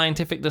greatest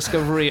scientific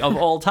discovery of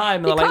all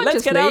time. And they're like,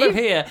 let's get out of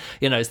here.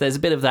 So there's a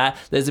bit of that.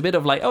 There's a bit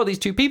of like, oh, these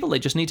 2 people, they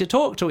just need to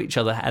talk to each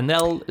other, and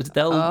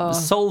they'll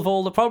solve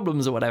all the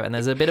problems or whatever. And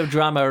there's a bit of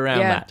drama around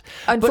that.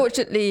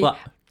 Unfortunately,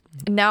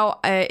 now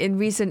in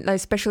recent,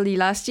 especially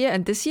last year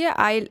and this year,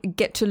 I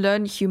get to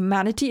learn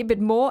humanity a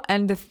bit more.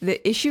 And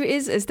the issue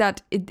is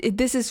that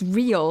this is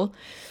real.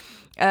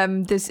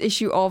 This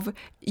issue of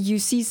you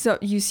see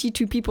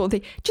 2 people,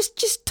 they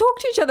just talk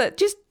to each other,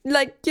 just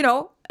like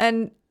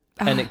and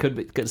it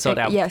could sort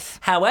out. Yes.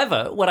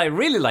 However, what I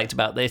really liked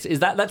about this is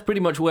that that's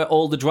pretty much where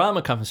all the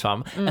drama comes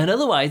from, and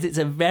otherwise it's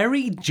a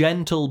very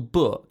gentle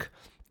book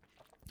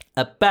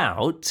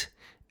about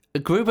a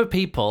group of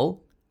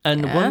people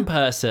and one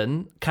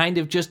person kind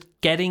of just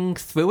getting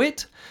through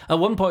it. At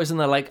one point,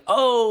 they're like,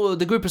 oh,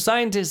 the group of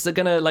scientists are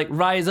going to like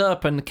rise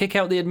up and kick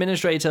out the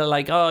administrator,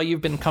 like, oh,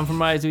 you've been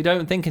compromised, we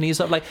don't think. And he's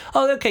sort of like,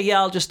 oh, okay, yeah,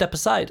 I'll just step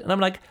aside. And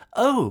I'm like,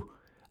 oh,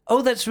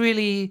 that's a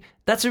really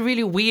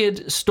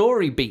weird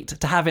story beat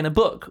to have in a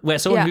book, where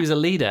someone who's a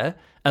leader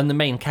and the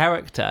main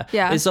character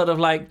is sort of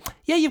like,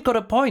 yeah, you've got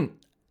a point.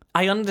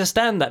 I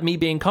understand that me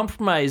being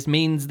compromised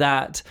means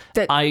that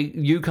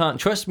you can't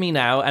trust me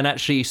now, and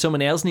actually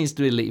someone else needs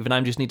to leave, and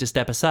I just need to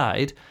step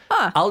aside.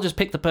 I'll just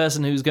pick the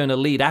person who's going to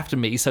lead after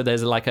me, so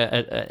there's like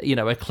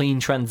a clean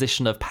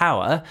transition of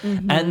power,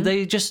 and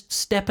they just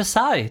step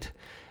aside.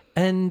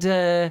 And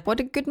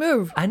what a good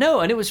move. I know,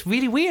 and it was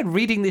really weird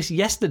reading this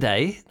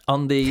yesterday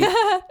on the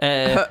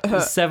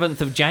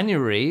 7th of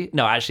January.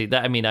 No, actually,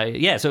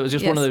 so it was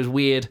just one of those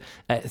weird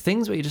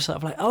things where you're just sort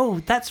of like, oh,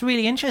 that's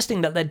really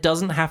interesting that there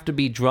doesn't have to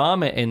be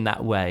drama in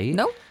that way.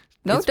 No,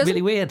 it's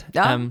really weird.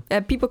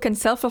 People can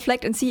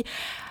self-reflect and see,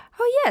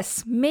 oh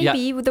yes,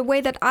 maybe the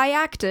way that I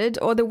acted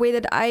or the way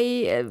that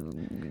I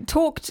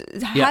talked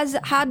has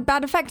had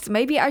bad effects.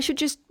 Maybe I should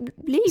just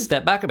leave.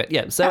 Step back a bit.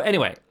 Yeah. So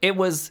anyway, it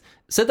was,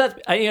 so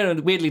that,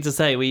 weirdly to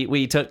say,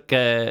 we took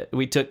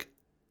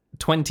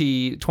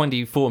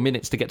 24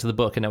 minutes to get to the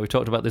book, and now we've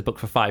talked about this book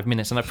for 5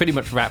 minutes, and I've pretty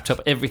much wrapped up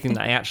everything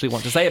that I actually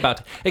want to say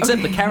about it.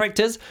 Except the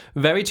characters,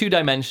 very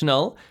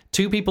two-dimensional.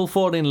 Two people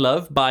fall in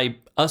love by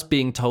us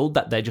being told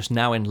that they're just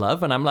now in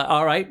love, and I'm like,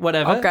 all right,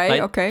 whatever.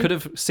 Okay. Could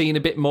have seen a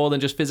bit more than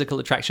just physical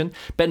attraction.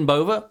 Ben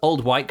Bova,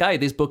 old white guy.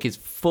 This book is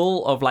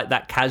full of like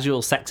that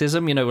casual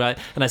sexism, you know, right?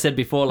 And I said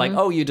before, like,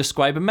 oh, you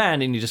describe a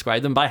man and you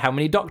describe them by how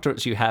many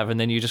doctorates you have, and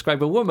then you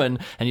describe a woman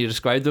and you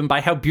describe them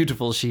by how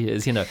beautiful she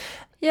is, you know.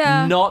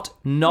 Yeah.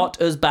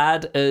 Not as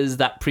bad as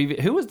that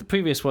previous. Who was the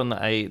previous one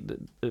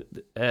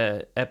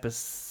that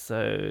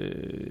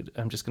episode?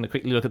 I'm just going to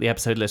quickly look at the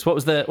episode list. What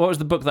was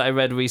the book that I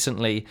read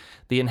recently?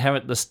 The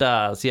Inherit the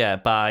Stars,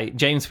 by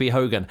James P.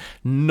 Hogan.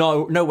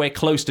 Nowhere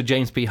close to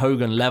James P.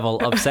 Hogan level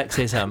of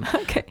sexism.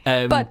 Okay,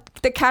 but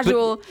the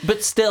casual,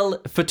 but still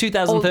for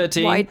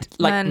 2013,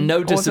 like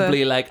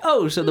noticeably, like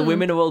so the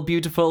women are all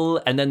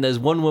beautiful, and then there's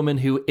one woman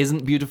who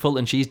isn't beautiful,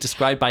 and she's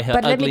described by her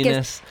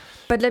ugliness.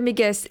 But let me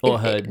guess. Or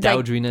her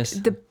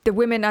dowdriness. The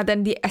women are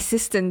then the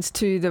assistants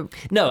to the...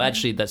 No,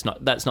 actually, that's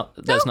not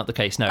the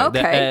case. No,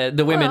 okay.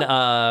 The women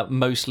are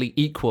mostly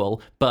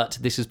equal, but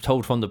this is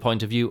told from the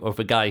point of view of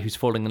a guy who's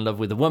falling in love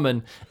with a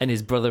woman, and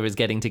his brother is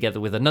getting together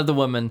with another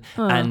woman,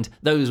 and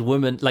those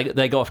women, like,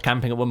 they go off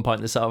camping at one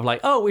point. They're sort of like,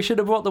 oh, we should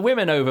have brought the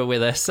women over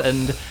with us,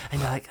 and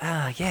you're like,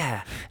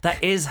 yeah,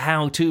 that is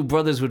how two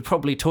brothers would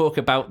probably talk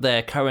about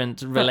their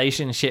current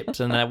relationships,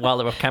 and while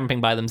they're off camping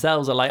by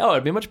themselves, are like, oh,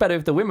 it'd be much better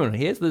if the women were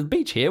here. So there's a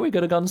beach here, we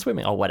could have gone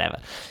swimming or whatever,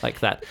 like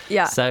that.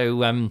 Yeah.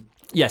 So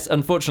yes,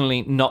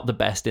 unfortunately not the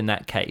best in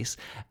that case.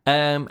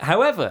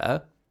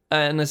 However,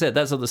 and I said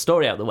that's all the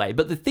story out of the way,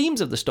 but the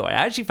themes of the story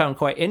I actually found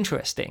quite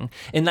interesting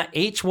in that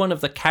each one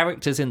of the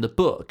characters in the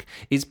book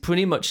is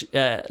pretty much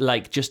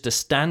like just a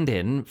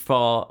stand-in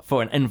for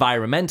an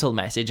environmental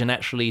message, and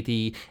actually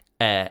the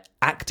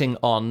acting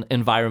on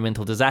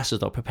environmental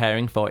disasters or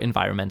preparing for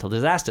environmental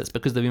disasters,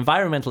 because the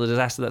environmental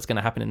disaster that's going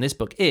to happen in this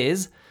book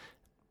is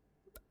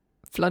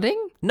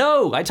flooding?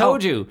 No, I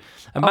told you.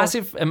 A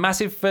massive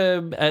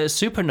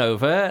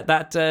supernova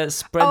that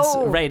spreads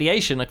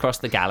radiation across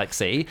the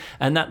galaxy,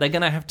 and that they're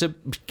going to have to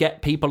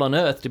get people on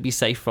Earth to be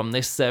safe from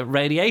this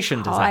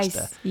radiation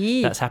disaster. I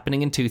see. That's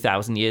happening in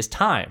 2,000 years'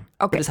 time.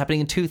 Okay. But it's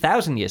happening in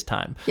 2,000 years'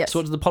 time. Yes. So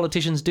what do the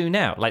politicians do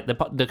now? Like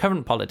the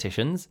current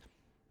politicians...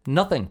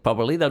 Nothing,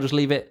 probably. They'll just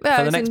leave it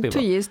for the next people.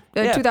 2 years,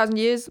 2,000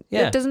 years,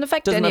 it doesn't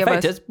affect any of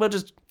us. We'll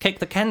just kick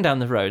the can down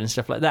the road and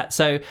stuff like that.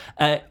 So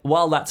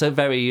while that's a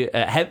very,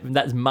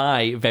 that's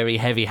my very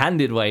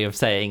heavy-handed way of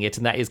saying it,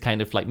 and that is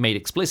kind of like made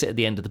explicit at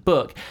the end of the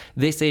book,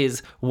 this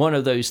is one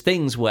of those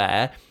things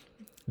where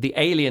the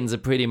aliens are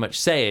pretty much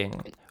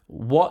saying,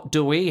 what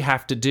do we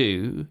have to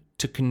do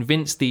to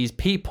convince these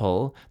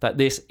people that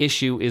this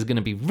issue is going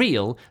to be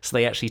real, so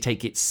they actually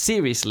take it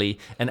seriously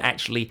and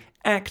actually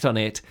act on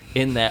it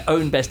in their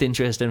own best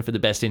interest and for the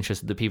best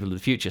interest of the people of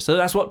the future. So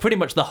that's what pretty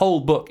much the whole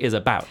book is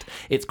about.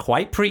 It's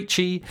quite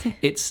preachy,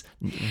 it's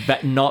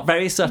not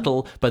very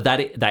subtle, but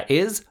that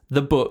is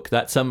the book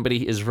that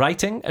somebody is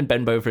writing, and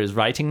Ben Bova is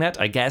writing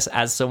that, I guess,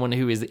 as someone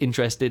who is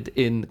interested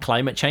in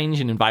climate change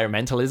and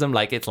environmentalism.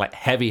 Like, it's like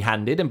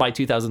heavy-handed, and by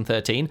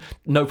 2013,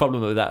 no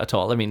problem with that at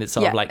all. I mean, it's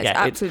sort of like,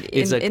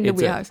 absolutely in the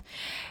wheelhouse.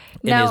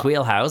 In his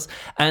wheelhouse.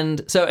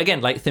 And so again,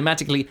 like,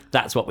 thematically,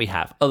 that's what we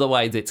have.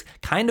 Otherwise, it's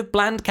kind of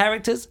bland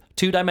characters,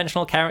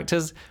 two-dimensional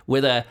characters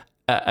with a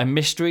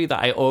mystery that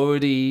I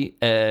already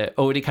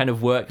kind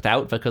of worked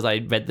out because I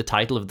read the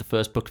title of the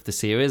first book of the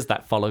series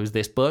that follows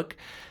this book.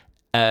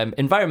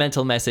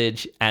 Environmental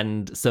message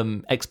and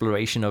some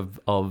exploration of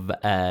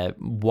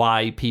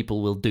why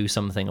people will do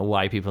something or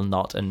why people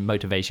not, and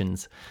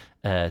motivations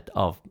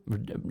of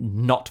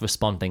not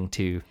responding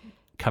to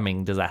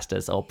coming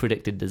disasters or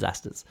predicted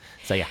disasters.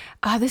 So yeah.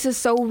 This is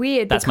so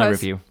weird. That's my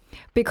review.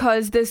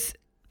 Because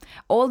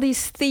all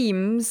these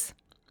themes,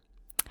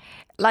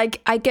 like,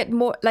 I get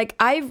more, like,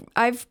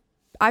 I've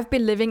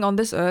been living on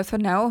this earth for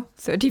now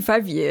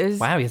 35 years.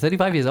 Wow, you're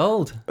 35 years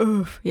old.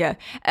 Oof, yeah.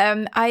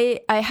 I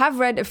have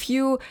read a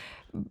few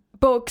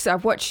books,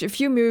 I've watched a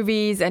few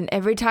movies, and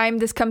every time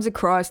this comes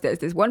across, there's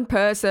this one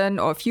person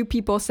or a few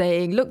people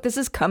saying, look, this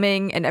is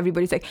coming, and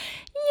everybody's like,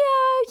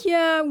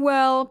 yeah,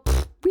 well,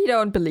 we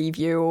don't believe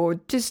you, or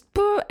just,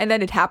 and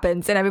then it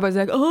happens, and everybody's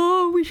like,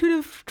 oh, we should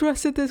have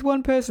trusted this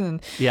one person.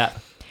 Yeah.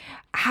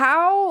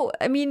 How,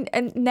 I mean,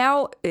 and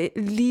now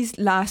these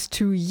last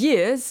 2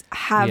 years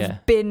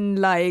have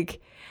been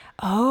like,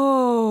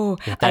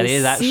 that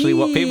is actually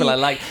what people are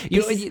like.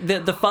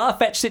 The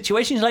far-fetched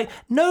situations, like,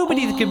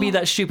 nobody could be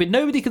that stupid.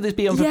 Nobody could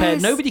be unprepared.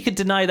 Yes. Nobody could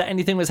deny that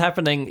anything was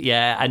happening.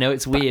 Yeah, I know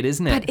it's weird,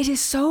 isn't it? But it is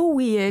so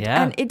weird.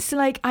 Yeah. And it's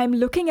like, I'm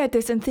looking at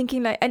this and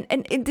thinking like,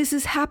 and this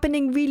is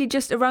happening really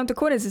just around the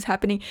corner. This is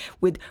happening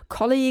with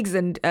colleagues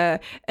and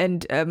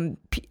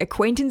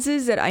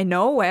acquaintances that I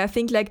know, where I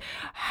think like,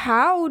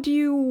 how do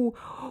you...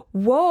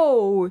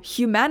 Whoa,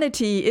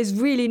 humanity is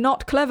really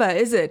not clever,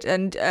 is it?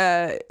 And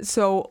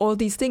so all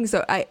these things.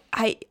 So I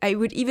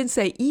would even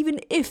say, even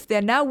if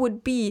there now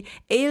would be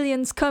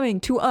aliens coming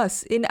to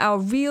us in our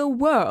real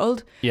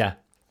world,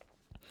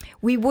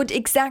 we would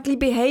exactly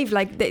behave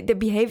like they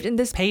behaved in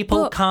this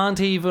People book. can't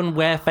even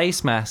wear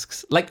face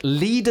masks. Like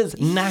leaders,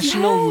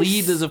 national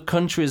leaders of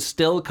countries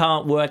still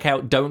can't work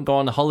out, don't go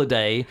on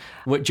holiday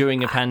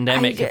during a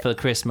pandemic for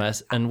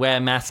Christmas and wear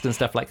masks and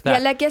stuff like that.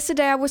 Yeah, like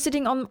yesterday I was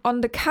sitting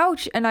on the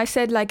couch and I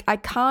said, like, I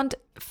can't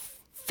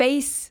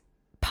face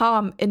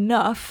palm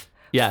enough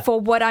for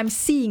what I'm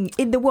seeing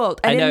in the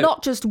world, and in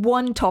not just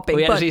one topic.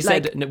 We but actually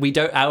said we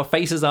don't. Our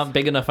faces aren't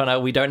big enough,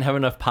 and we don't have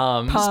enough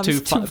palms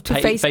to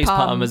face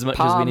palm as much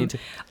as we need to.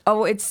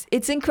 Oh,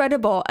 it's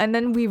incredible. And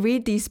then we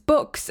read these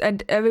books,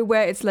 and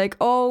everywhere it's like,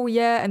 oh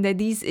yeah, and there are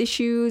these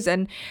issues,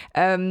 and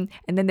then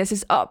there's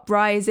this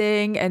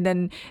uprising, and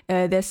then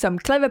there's some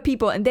clever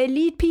people, and they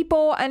lead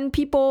people, and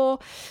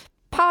people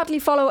partly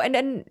follow, and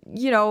then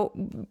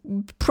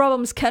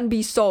problems can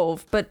be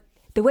solved, but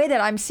the way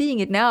that I'm seeing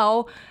it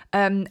now,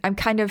 I'm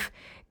kind of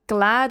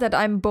glad that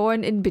I'm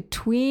born in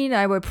between.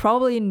 I will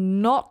probably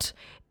not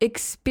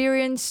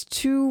experience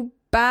too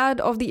bad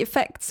of the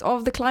effects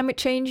of the climate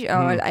change.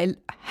 I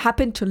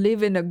happen to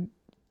live in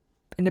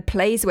a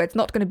place where it's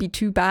not going to be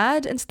too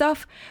bad and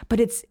stuff, but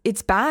it's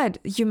bad.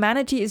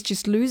 Humanity is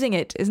just losing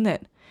it, isn't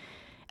it?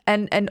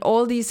 And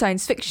all these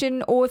science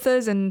fiction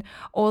authors and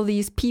all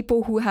these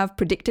people who have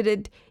predicted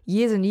it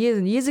years and years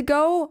and years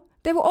ago,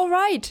 they were all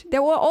right. They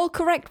were all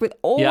correct with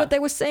what they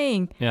were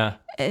saying. Yeah.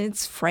 And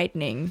it's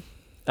frightening.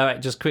 All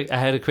right, just quick. I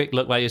had a quick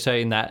look while you're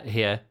saying that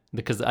here,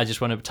 because I just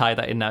want to tie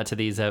that in now to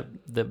these the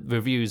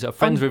reviews,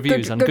 friends'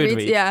 reviews on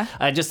Goodreads. Yeah.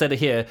 I just said it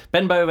here.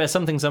 Ben Bova,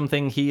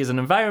 something. He is an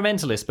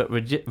environmentalist, but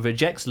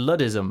rejects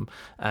Luddism.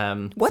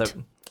 What?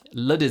 So,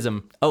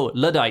 Luddism. Oh,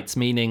 Luddites,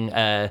 meaning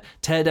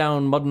tear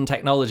down modern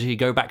technology,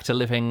 go back to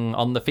living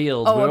on the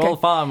fields. We're all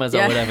farmers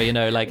or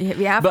whatever, like.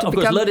 We have but to of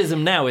course,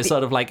 Luddism now is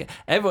sort of like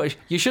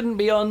you shouldn't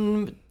be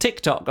on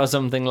TikTok or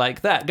something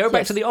like that. Go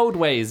back to the old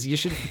ways.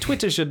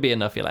 Twitter should be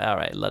enough. You're like, all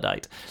right,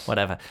 Luddite,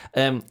 whatever.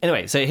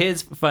 Anyway, so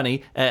here's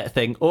funny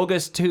thing.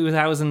 August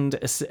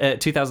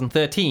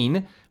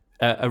 2013.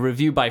 A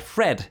review by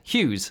Fred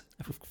Hughes,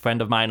 a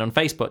friend of mine on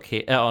Facebook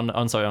here, on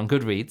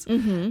Goodreads.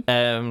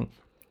 Mm-hmm.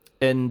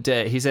 And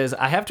he says,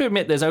 I have to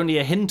admit there's only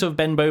a hint of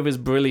Ben Bova's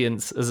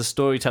brilliance as a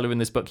storyteller in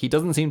this book. He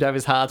doesn't seem to have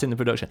his heart in the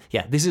production.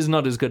 Yeah, this is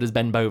not as good as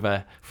Ben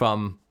Bova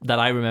that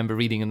I remember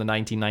reading in the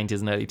 1990s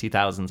and early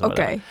 2000s.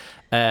 Okay.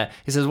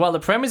 He says, while the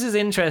premise is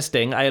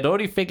interesting, I had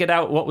already figured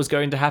out what was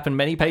going to happen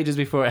many pages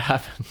before it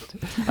happened.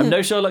 I'm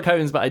no Sherlock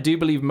Holmes, but I do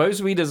believe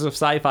most readers of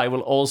sci-fi will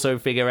also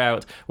figure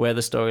out where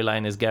the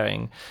storyline is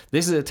going.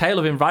 This is a tale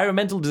of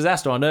environmental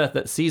disaster on Earth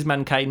that sees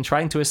mankind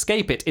trying to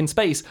escape it in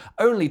space,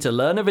 only to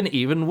learn of an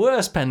even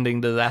worse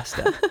pending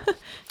disaster.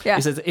 Yeah.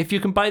 He says, if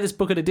you can buy this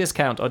book at a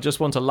discount or just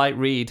want a light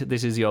read,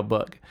 this is your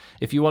book.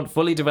 If you want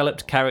fully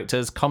developed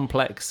characters,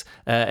 complex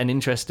and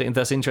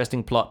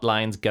interesting plot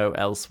lines, go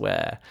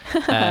elsewhere.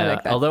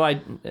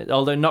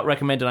 Although not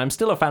recommended, I'm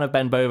still a fan of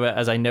Ben Bova,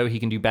 as I know he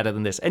can do better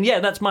than this. And yeah,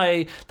 that's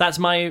my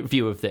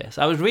view of this.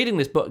 I was reading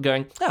this book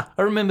going,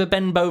 I remember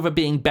Ben Bova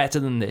being better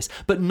than this,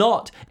 but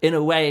not in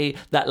a way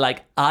that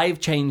like I've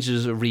changed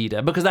as a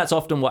reader, because that's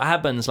often what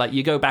happens. Like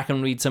you go back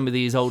and read some of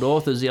these old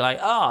authors, you're like,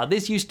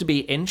 this used to be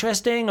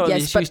interesting, or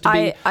this used to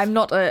be. I'm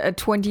not a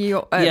 20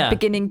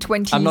 beginning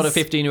 20s. I'm not a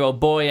 15-year-old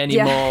boy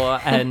anymore,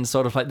 and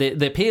sort of like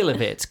the appeal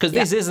of it, because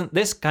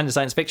this kind of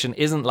science fiction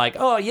isn't like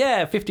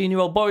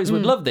 15-year-old boys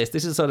would love this.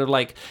 This is sort of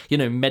like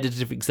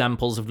meditative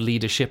examples of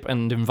leadership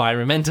and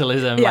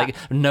environmentalism. Like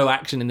no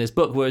action in this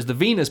book, whereas the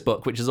Venus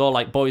book, which is all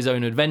like boys'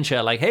 own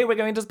adventure, like hey, we're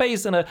going to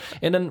space and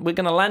we're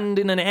going to land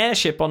in an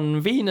airship on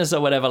Venus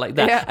or whatever like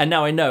that. Yeah. And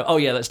now I know,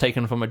 that's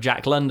taken from a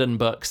Jack London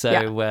book.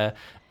 So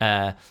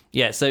someone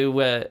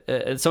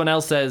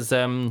else says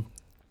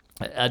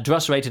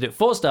Druss rated it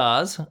 4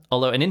 stars,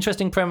 although an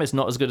interesting premise,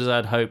 not as good as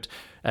I'd hoped.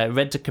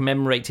 Read to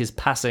commemorate his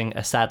passing,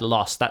 a sad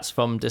loss. That's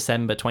from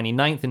December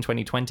 29th in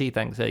 2020.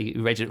 Thanks. He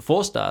rated it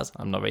 4 stars.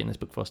 I'm not rating this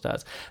book 4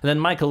 stars. And then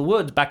Michael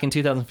Wood, back in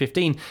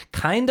 2015,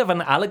 kind of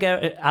an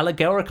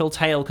allegorical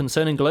tale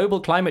concerning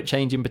global climate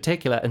change in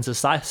particular and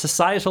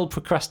societal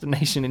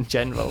procrastination in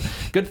general.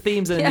 Good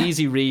themes and an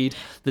easy read.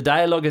 The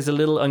dialogue is a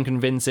little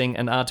unconvincing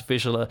and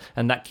artificial,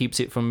 and that keeps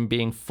it from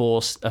being a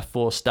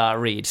 4-star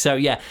read. So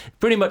yeah,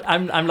 pretty much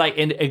I'm like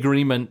in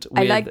agreement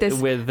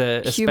with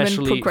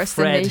especially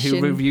Fred, who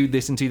reviewed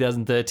this in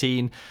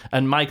 2013,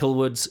 and Michael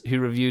Woods, who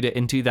reviewed it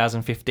in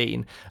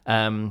 2015.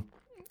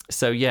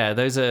 So yeah,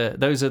 those are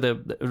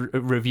the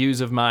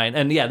reviews of mine,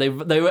 and yeah, they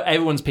were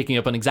everyone's picking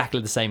up on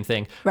exactly the same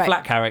thing: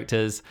 flat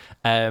characters,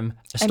 a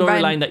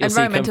storyline that you'll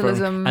see come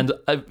from, and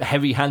a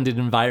heavy-handed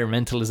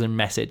environmentalism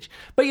message.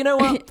 But you know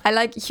what? I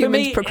like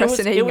humans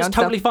procrastinating. It was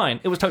totally fine.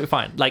 It was totally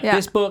fine. Like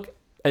this book.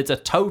 It's a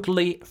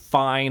totally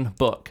fine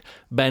book.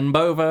 Ben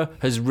Bova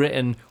has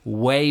written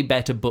way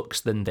better books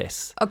than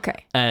this.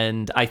 Okay.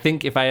 And I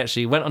think if I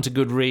actually went onto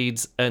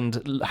Goodreads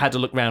and had to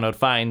look around, I'd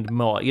find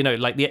more.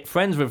 Like the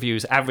Friends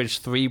reviews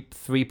average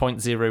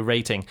 3.0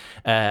 rating.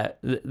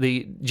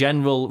 The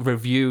general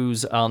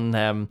reviews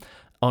on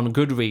on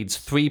Goodreads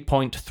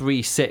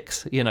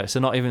 3.36, so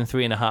not even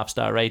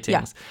 3.5-star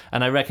ratings. Yeah.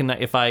 And I reckon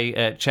that if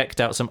I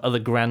checked out some other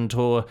Grand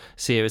Tour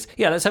series,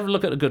 let's have a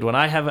look at a good one.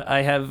 I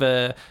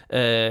have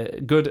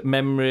good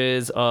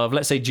memories of,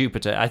 let's say,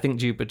 Jupiter. I think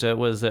Jupiter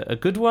was a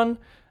good one.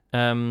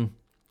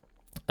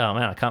 Oh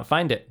man, I can't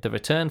find it. The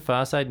Return,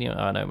 Farside.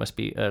 Oh no, it must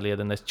be earlier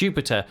than this.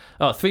 Jupiter.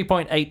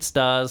 3.8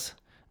 stars.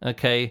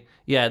 Okay,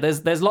 yeah.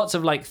 There's lots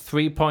of like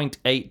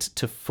 3.8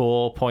 to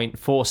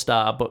 4.4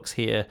 star books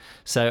here.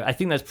 So I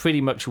think that's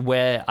pretty much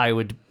where I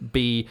would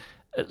be.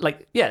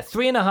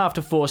 3.5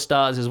 to 4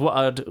 stars is what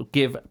I'd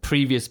give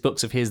previous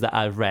books of his that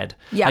I've read.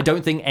 Yeah. I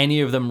don't think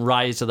any of them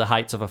rise to the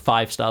heights of a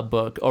 5-star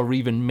book or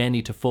even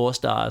many to 4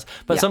 stars.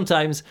 But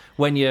sometimes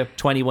when you're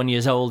 21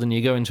 years old and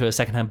you go into a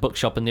secondhand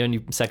bookshop and the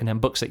only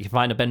secondhand books that you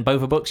find are Ben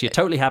Bova books, you're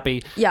totally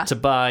happy to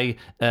buy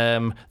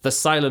The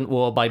Silent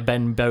War by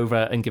Ben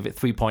Bova and give it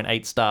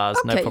 3.8 stars.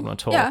 Okay. No problem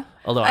at all. Yeah.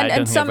 Although I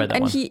don't think I've read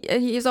that one. And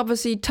he is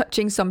obviously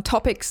touching some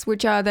topics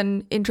which are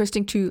then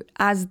interesting to,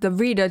 as the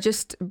reader,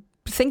 just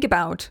think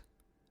about.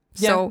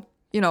 Yeah. So,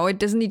 it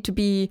doesn't need to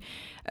be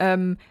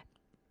a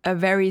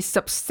very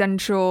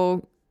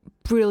substantial,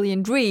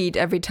 brilliant read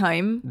every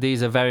time.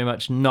 These are very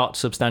much not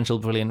substantial,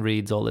 brilliant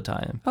reads all the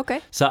time. Okay.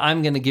 So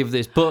I'm going to give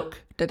this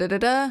book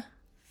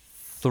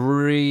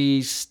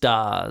 3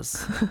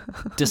 stars,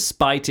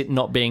 despite it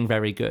not being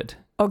very good.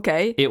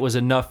 Okay. It was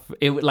enough.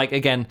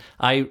 Again,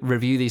 I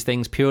review these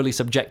things purely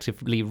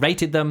subjectively,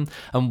 rated them,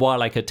 and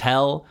while I could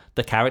tell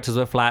the characters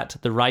were flat,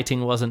 the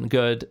writing wasn't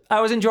good, I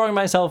was enjoying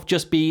myself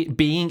just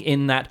being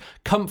in that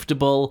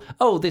comfortable,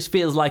 this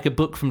feels like a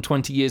book from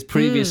 20 years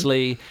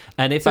previously,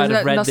 and if I'd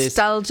have read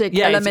nostalgic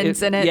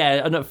elements in it.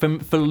 Yeah,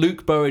 for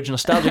Luke Burrage,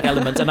 nostalgic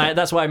elements, and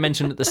that's why I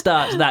mentioned at the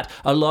start that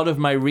a lot of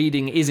my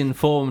reading is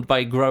informed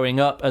by growing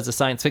up as a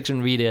science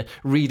fiction reader,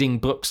 reading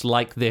books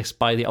like this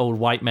by the old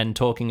white men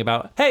talking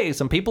about, hey,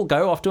 some people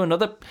go off to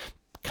another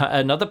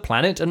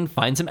planet and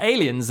find some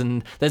aliens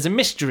and there's a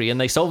mystery and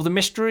they solve the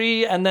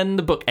mystery and then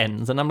the book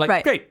ends, and I'm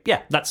like, Great,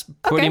 yeah, that's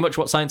pretty much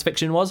what science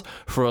fiction was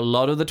for a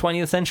lot of the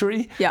 20th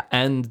century. Yeah.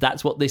 And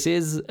that's what this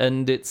is,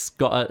 and it's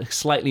got a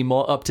slightly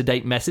more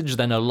up-to-date message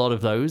than a lot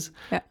of those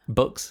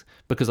books,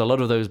 because a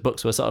lot of those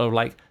books were sort of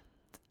like,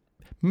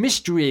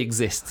 mystery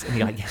exists, and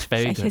you're like, yes,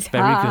 very good,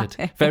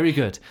 very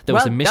good. There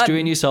was a mystery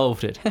and you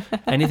solved it.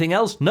 Anything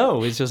else?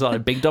 No, it's just like a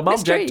big dumb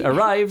object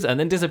arrives and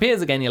then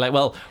disappears again. You're like,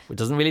 well, it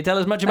doesn't really tell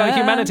us much about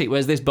humanity,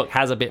 whereas this book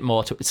has a bit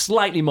more to it,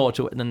 slightly more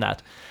to it than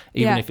that,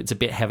 even if it's a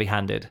bit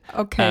heavy-handed.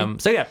 Okay.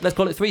 So let's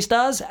call it 3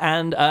 stars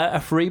and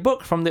a free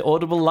book from the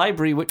Audible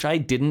library, which I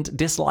didn't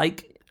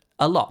dislike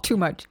a lot. Too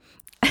much.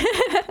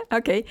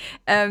 Okay.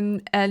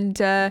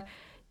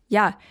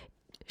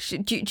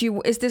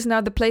 Is this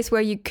now the place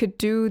where you could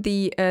do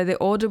the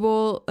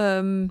Audible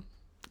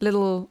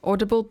little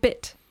Audible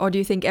bit? Or do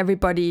you think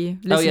everybody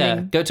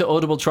listening... Go to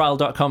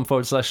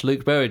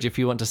audibletrial.com/Luke Burrage if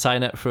you want to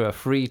sign up for a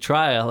free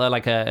trial,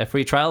 like a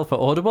free trial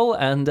for Audible,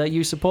 and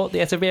you support the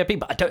SOVIP.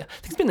 But I think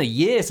it's been a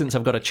year since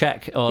I've got a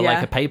check or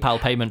like a PayPal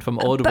payment from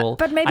Audible.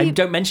 But maybe... I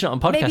don't mention it on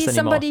podcasts anymore. Maybe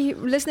somebody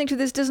listening to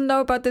this doesn't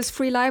know about this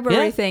free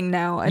library thing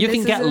now. You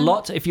can get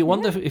lots... If you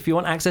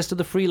want access to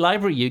the free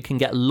library, you can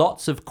get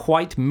lots of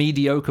quite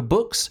mediocre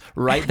books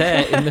right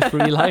there in the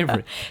free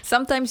library.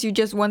 Sometimes you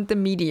just want the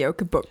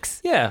mediocre books.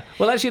 Yeah.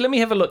 Well, actually, let me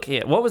have a look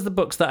here. What was the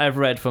books that I've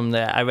read from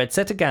there? I read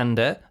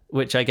Setaganda,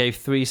 which I gave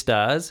 3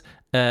 stars.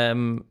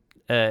 Ethan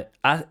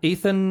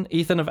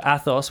of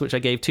Athos, which I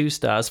gave 2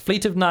 stars.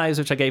 Fleet of Knives,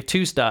 which I gave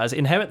 2 stars.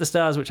 Inherit the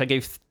Stars, which I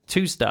gave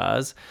 2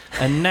 stars.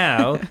 And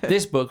now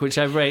this book, which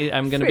I've read,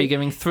 I'm going to be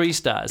giving 3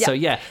 stars.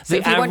 Yeah. So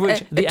the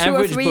average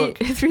book,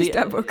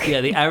 3-star book.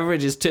 Yeah, the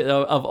average is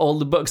of all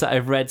the books that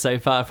I've read so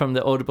far from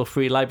the Audible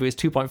free library is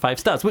 2.5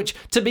 stars. Which,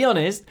 to be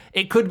honest,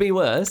 it could be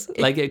worse.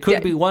 Like it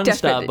could be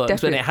 1-star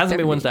books, but it hasn't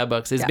been 1-star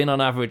books. It's been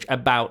on average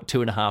about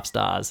 2.5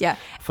 stars.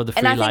 For the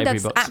free library books. And I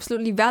think that's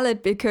absolutely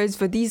valid, because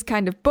for these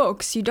kind of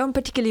books, you don't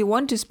particularly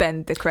want to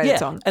spend the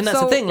credits on. And that's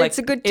the thing. Like, it's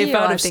a good deal, if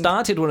I'd have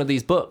started one of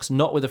these books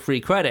not with a free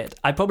credit,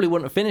 I probably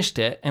wouldn't have finished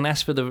it and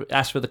asked for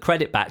the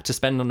credit back to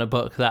spend on a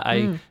book that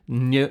I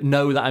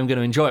know that I'm going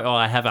to enjoy, or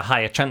I have a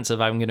higher chance of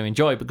I'm going to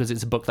enjoy because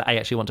it's a book that I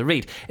actually want to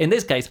read. In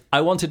this case,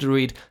 I wanted to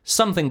read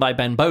something by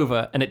Ben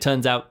Bova, and it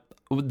turns out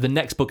the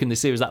next book in the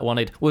series that I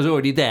wanted was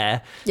already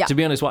there. To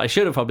be honest, what I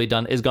should have probably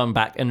done is gone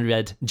back and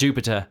read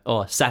Jupiter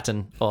or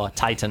Saturn or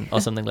Titan or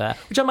something like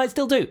that, which I might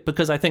still do,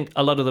 because I think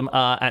a lot of them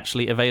are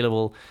actually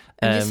available.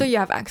 So you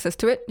have access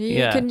to it.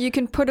 You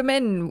can put them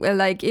in,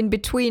 like in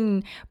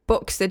between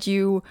books that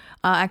you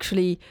are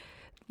actually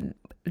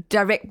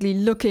directly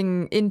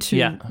looking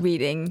into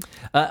reading.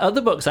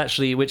 Other books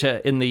actually which are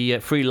in the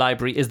free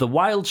library is The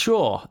Wild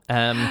Shore.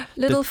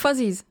 Little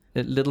Fuzzies.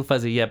 Little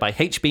Fuzzy, by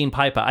H. Bean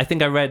Piper. I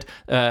think I read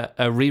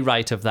a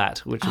rewrite of that,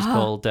 which is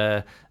called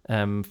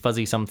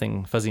Fuzzy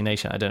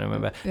Nation. I don't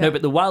remember. No,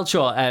 but The Wild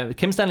Shore,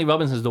 Kim Stanley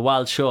Robinson's The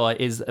Wild Shore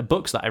is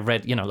books that I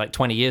read, like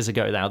 20 years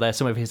ago now. They're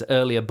some of his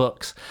earlier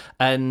books.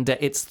 And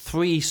it's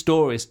 3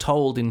 stories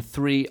told in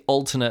 3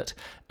 alternate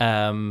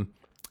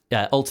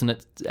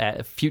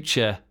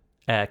future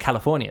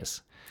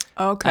Californias.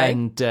 Okay.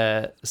 And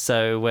that's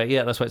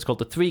why it's called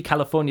the Three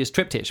Californias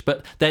Triptych.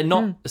 But they're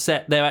not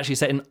set, they're actually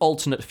set in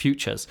alternate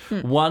futures.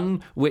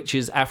 One, which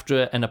is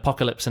after an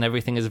apocalypse and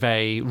everything is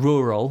very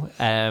rural.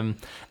 And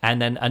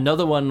then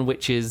another one,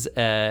 which is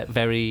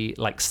very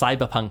like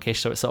cyberpunkish.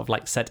 So it's sort of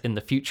like set in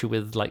the future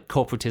with like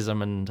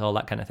corporatism and all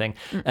that kind of thing.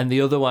 And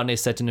the other one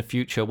is set in a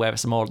future where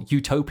it's more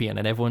utopian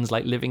and everyone's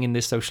like living in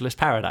this socialist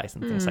paradise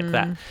and things like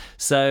that.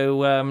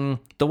 So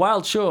The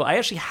Wild Shore, I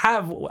actually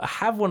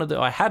had one of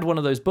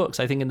those books,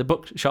 I think, in the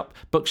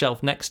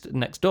bookshelf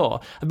next door.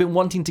 I've been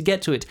wanting to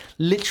get to it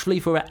literally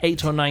for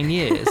 8 or 9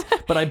 years,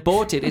 but I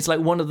bought it. It's like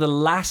one of the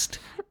last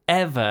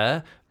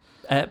ever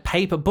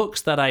paper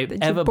books that I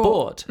ever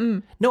bought.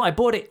 No, I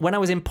bought it when I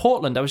was in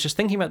Portland. I was just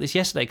thinking about this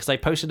yesterday because I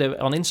posted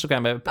on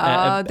Instagram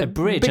a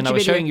bridge and I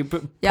was showing you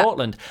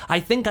Portland. I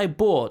think I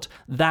bought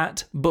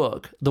that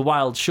book, The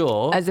Wild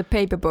Shore, as a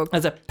paper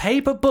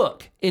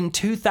book in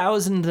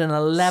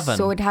 2011.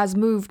 So it has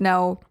moved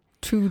now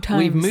 2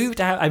 times.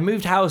 I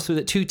moved house with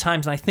it 2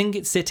 times, and I think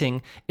it's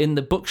sitting in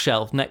the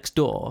bookshelf next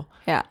door.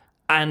 Yeah.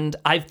 And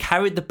I've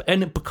carried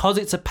and because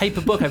it's a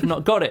paper book, I've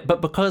not got it. But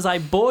because I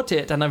bought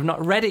it and I've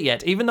not read it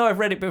yet, even though I've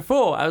read it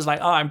before, I was like,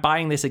 I'm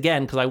buying this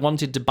again because I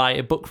wanted to buy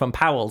a book from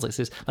Powell's.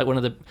 This is like one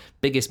of the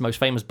biggest, most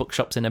famous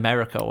bookshops in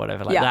America or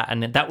whatever like that.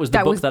 And that was the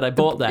book that I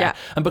bought there. Yeah.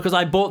 And because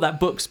I bought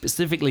that book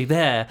specifically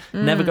there,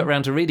 never got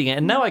around to reading it.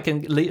 And now I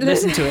can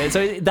listen to it.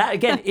 So that,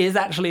 again, is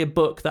actually a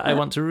book that I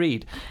want to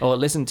read or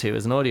listen to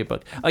as an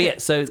audiobook. Oh, yeah.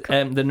 So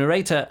the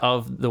narrator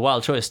of The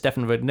Wild Shore is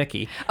Stefan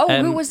Rudnicki.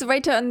 Who was the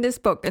narrator in this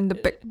book, in the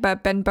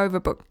Ben Bova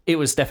book? It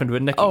was Stefan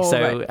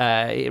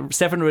Rudnicki.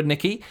 Stefan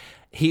Rudnicki,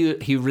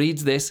 he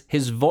reads this.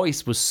 His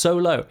voice was so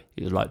low.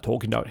 He was like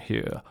talking down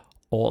here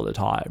all the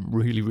time,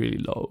 really, really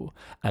low.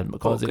 And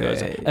because it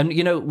goes, and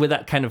with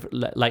that kind of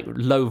like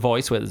low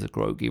voice where there's a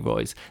groggy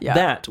voice,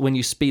 that when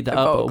you speed that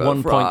up at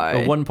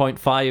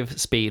 1.5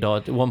 speed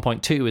or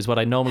 1.2 is what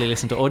I normally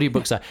listen to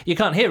audiobooks at. You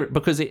can't hear it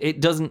because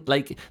it doesn't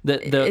like the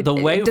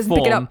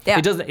waveform.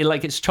 It doesn't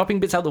like it's chopping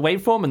bits out the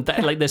waveform, and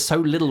like there's so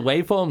little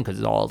waveform because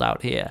it's all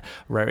out here.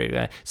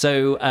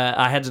 So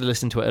I had to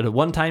listen to it at a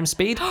 1-time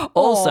speed.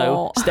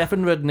 Also,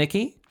 Stefan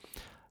Rudnicki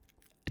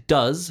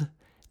does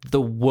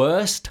the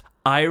worst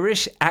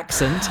Irish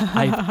accent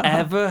I've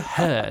ever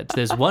heard.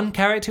 There's one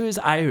character who's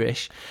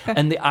Irish,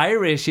 and the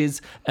Irish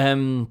is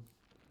there's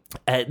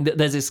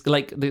this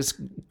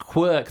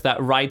quirk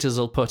that writers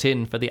will put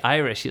in for the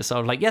Irish. You're sort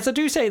of like, yes, I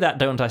do say that,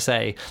 don't I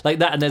say? Like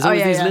that, and there's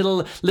always these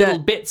little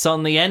bits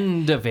on the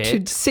end of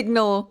it to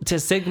signal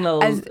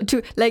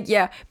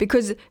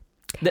because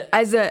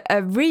as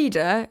a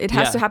reader, it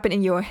has to happen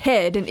in your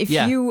head, and if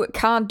you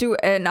can't do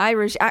an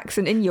Irish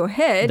accent in your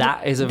head,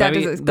 that's a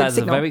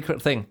very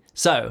correct thing.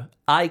 So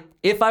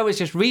if I was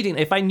just reading,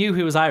 if I knew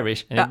he was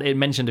Irish, and it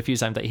mentioned a few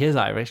times that he is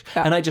Irish,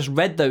 and I just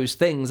read those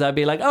things, I'd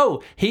be like,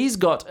 oh, he's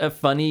got a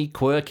funny,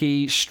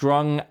 quirky,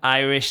 strong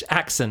Irish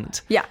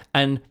accent. Yeah.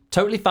 And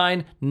totally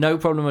fine, no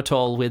problem at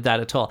all with that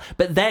at all.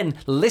 But then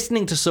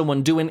listening to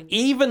someone do an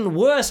even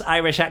worse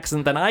Irish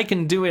accent than I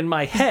can do in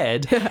my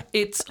head,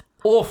 it's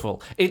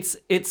awful. It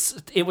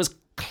was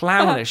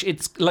clownish.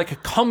 It's like a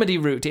comedy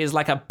route. It is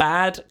like a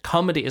bad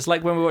comedy. It's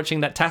like when we were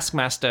watching that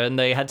Taskmaster and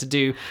they had to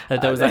do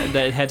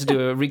they had to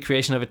do a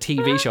recreation of a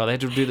TV show. They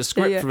had to do the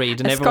script read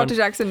and everyone Scottish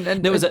accent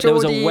and there was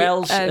a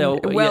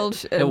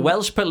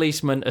Welsh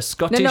policeman, a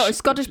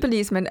Scottish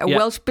policeman, a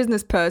Welsh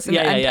business person,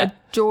 and a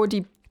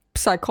Geordie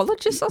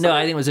psychologist or something? No,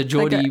 I think it was a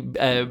Geordie,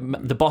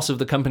 the boss of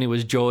the company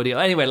was Geordie.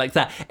 Anyway, like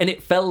that. And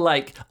it felt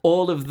like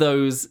all of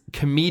those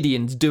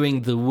comedians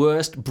doing the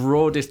worst,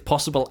 broadest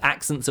possible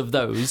accents of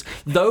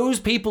those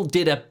people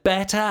did a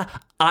better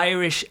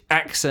Irish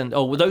accent,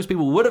 or those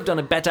people would have done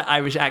a better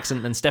Irish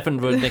accent than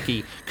Stefan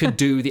Rudnicki could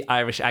do the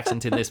Irish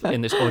accent in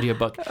this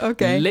audiobook.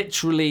 Okay.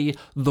 Literally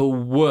the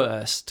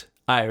worst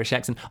Irish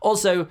accent.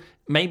 Also,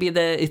 maybe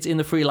it's in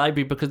the free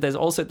library because there's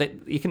also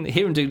that you can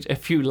hear him do a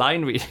few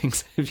line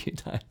readings a few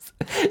times.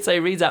 So he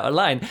reads out a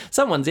line.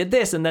 Someone did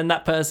this, and then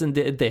that person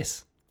did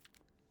this.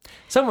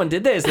 Someone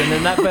did this, and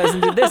then that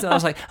person did this, and I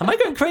was like, "Am I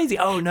going crazy?"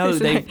 Oh no,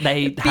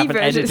 they haven't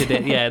edited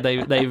it. Yeah,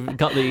 they've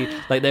got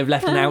they've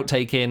left an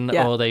outtake in,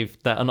 or they've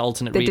an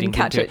alternate reading. Didn't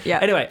catch it. Yeah.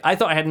 Anyway, I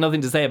thought I had nothing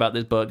to say about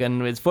this book,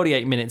 and it's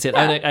 48 minutes in.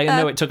 I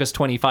know it took us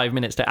 25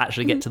 minutes to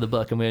actually get to the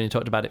book, and we only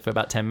talked about it for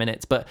about 10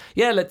 minutes. But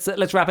yeah,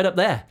 let's wrap it up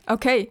there.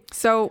 Okay,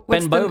 so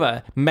Ben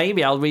Bova.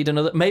 Maybe I'll read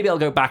another. Maybe I'll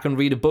go back and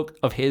read a book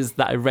of his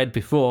that I read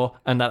before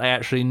and that I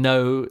actually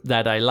know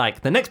that I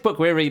like. The next book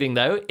we're reading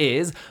though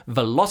is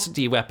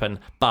Velocity Weapon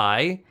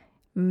by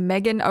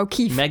Megan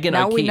O'Keefe.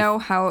 We know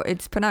how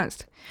it's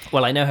pronounced.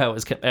 Well, I know how it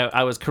was.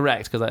 I was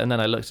correct and then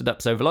I looked it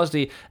up. So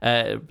Velocity,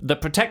 The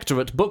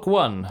Protectorate, Book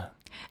 1.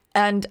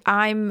 And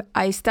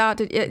I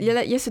started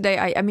yesterday.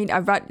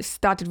 I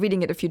started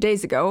reading it a few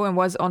days ago and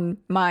was on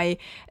my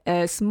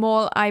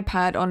small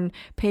iPad on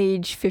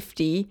page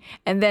 50.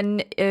 And then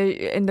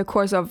in the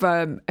course of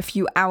a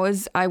few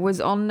hours, I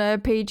was on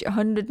page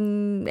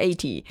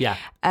 180. Yeah.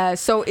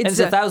 So it's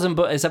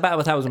it's about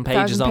 1,000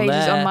 pages on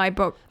there. On my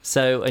book.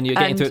 So, and you're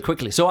getting through it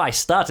quickly. So I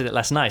started it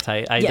last night.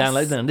 I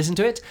downloaded it and listened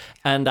to it,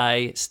 and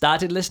I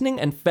started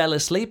listening and fell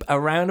asleep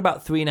around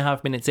about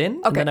 3.5 minutes in.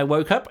 Okay. And then I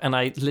woke up and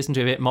I listened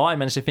to it a bit more. I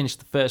managed to finish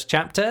the first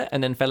chapter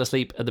and then fell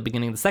asleep at the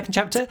beginning of the second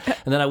chapter.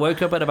 And then I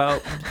woke up at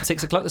about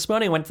 6 o'clock this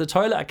morning, went to the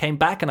toilet, I came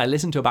back and I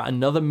listened to about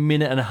another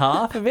minute and a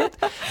half of it.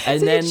 And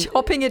so then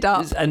chopping it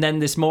up. And then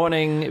this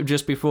morning,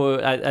 just before,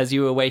 as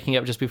you were waking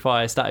up, just before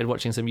I started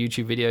watching some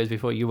YouTube videos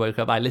before you woke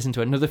up, I listened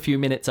to another few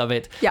minutes of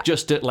it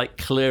just to like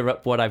clear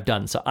up what I've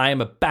done. So I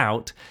am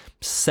about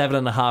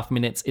 7.5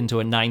 minutes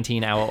into a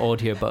 19-hour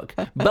audiobook,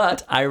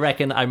 but I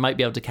reckon I might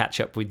be able to catch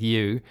up with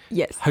you.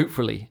 Yes,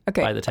 hopefully.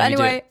 Okay. By the time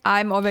anyway, you do it.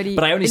 I'm already.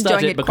 But I only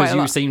started it because you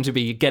lot. seem to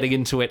be getting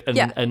into it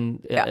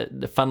and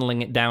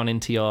funneling it down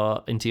into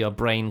your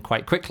brain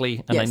quite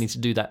quickly, and I need to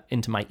do that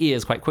into my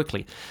ears quite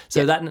quickly.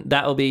 So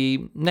that'll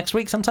be next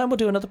week sometime. We'll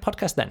do another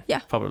podcast then. Yeah,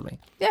 probably.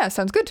 Yeah,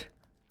 sounds good.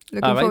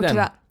 Looking forward to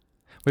that.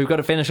 We've got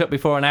to finish up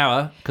before an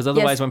hour because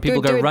otherwise, when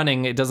people go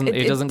running, it doesn't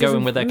go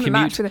in with their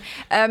commute.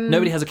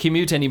 Nobody has a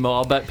commute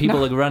anymore, but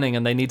people are running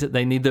and they need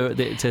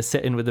to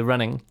sit in with the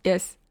running.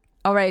 Yes.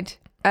 All right.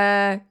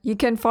 You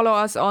can follow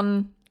us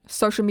on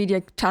social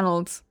media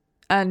channels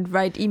and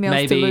write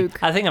emails to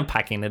Luke. I think I'm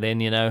packing it in.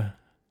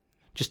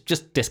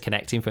 Just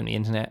disconnecting from the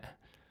internet.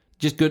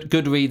 Just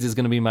Goodreads is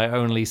going to be my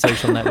only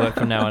social network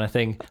from now on. I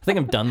think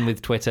I'm done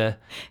with Twitter.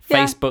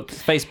 Yeah.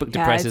 Facebook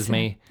depresses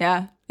me.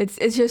 Yeah.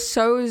 It just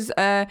shows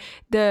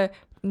the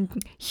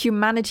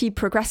humanity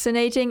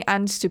procrastinating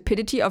and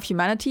stupidity of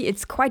humanity.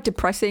 It's quite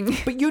depressing.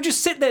 But you just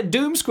sit there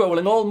doom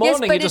scrolling all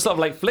morning. You just sort of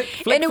like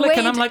flick, and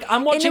I'm like,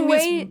 I'm watching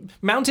this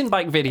mountain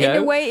bike video. In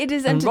a way, it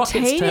is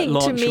entertaining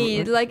to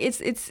me. Like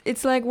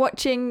it's like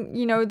watching,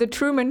 the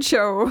Truman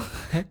Show.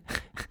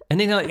 And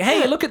then you're like,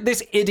 hey, look at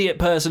this idiot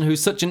person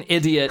who's such an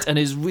idiot and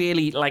is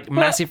really like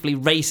massively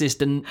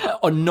racist and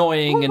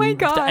annoying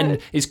and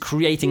is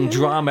creating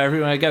drama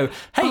everywhere I go.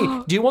 Hey,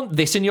 do you want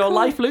this in your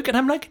life, Luke? And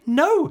I'm like,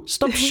 no,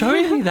 stop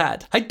showing me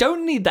that. I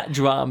don't need that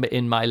drama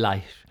in my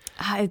life.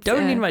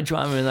 Don't need my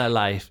drama in my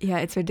life. Yeah,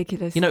 it's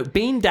ridiculous.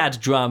 Being dad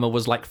drama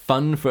was like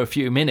fun for a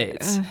few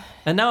minutes.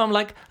 And now I'm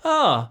like,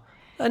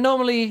 I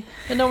normally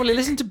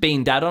listen to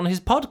Bean Dad on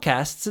his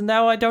podcasts, and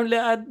now I don't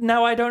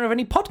have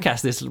any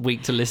podcast this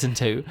week to listen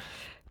to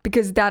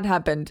because that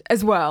happened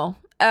as well.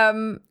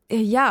 I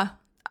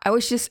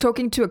was just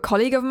talking to a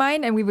colleague of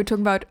mine, and we were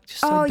talking about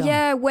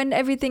when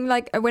everything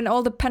when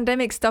all the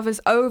pandemic stuff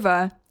is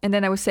over, and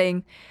then I was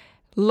saying,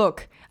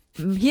 look,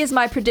 here's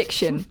my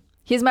prediction.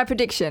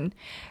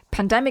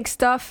 Pandemic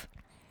stuff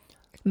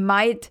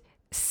might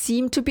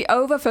seem to be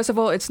over. First of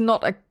all, it's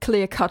not a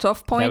clear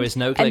cutoff point. There is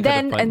no clear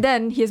cutoff point. And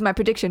then here's my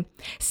prediction.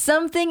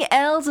 Something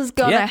else is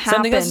gonna happen.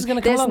 Something else is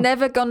gonna come There's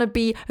never gonna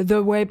be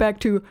the way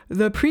back to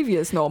the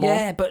previous normal.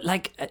 Yeah, but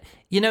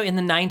in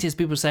the 90s,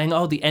 people were saying,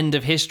 the end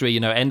of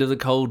history, end of the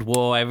Cold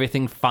War,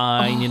 everything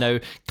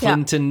fine,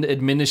 Clinton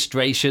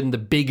administration, the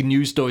big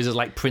news stories is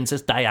like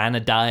Princess Diana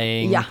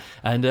dying,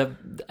 and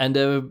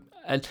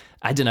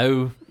I don't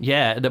know,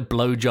 the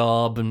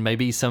blowjob and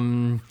maybe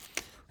some,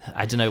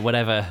 I don't know,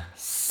 whatever.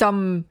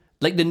 Some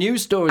like the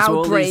news stories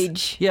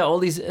outrage. All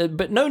these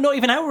but no, not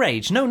even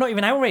outrage.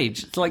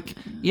 It's like,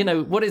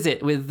 what is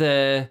it with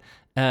who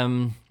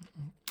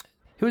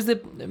was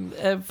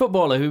the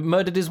footballer who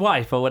murdered his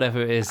wife or whatever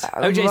it is?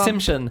 O.J.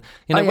 Simpson.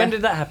 When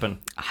did that happen?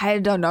 I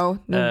don't know.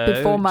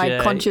 Before my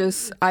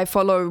conscious, I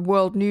follow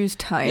world news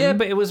time. Yeah,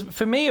 but it was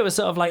sort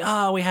of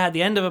like, we had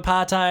the end of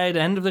apartheid,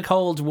 end of the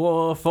Cold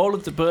War, fall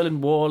of the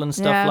Berlin Wall and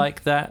stuff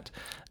like that.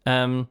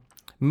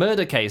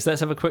 Murder case. Let's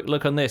have a quick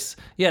look on this.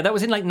 Yeah, that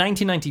was in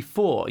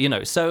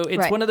 1994, so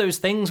it's one of those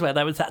things where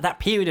there was that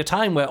period of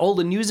time where all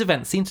the news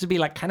events seemed to be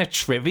kind of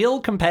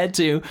trivial compared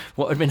to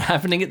what had been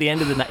happening at the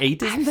end of the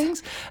 80s and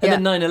things. And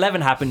then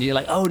 9/11 happened and you're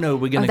like, oh no,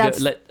 we're going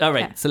to go, all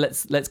right, so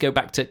let's go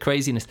back to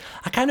craziness.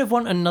 I kind of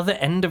want another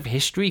end of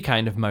history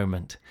kind of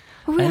moment.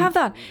 Well, we have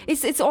that.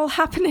 It's all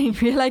happening.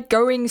 We're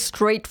going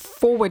straight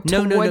forward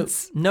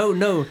towards...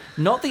 No.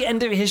 Not the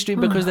end of history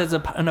because there's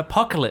an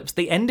apocalypse.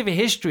 The end of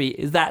history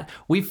is that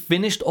we've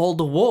finished all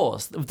the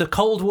wars. The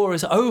Cold War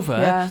is over.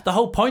 Yeah. The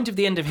whole point of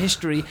the end of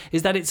history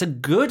is that it's a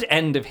good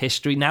end of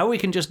history. Now we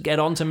can just get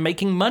on to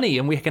making money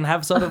and we can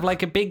have sort of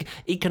a big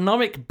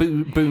economic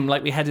boom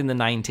like we had in the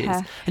 90s.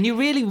 Yeah. And you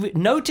really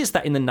noticed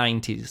that in the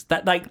 90s,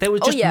 that there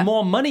was just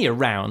more money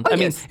around. I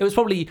mean, it was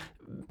probably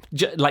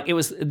like it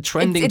was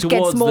trending it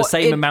towards more, the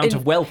same amount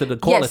of wealth and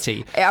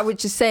equality. Yes, I was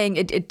just saying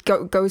it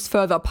goes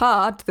further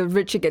apart. The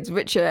richer gets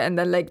richer, and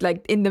then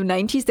like in the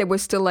 90s there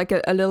was still like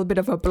a little bit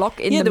of a block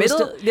in the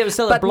middle. There was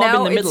still a blob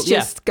in the middle. It's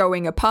just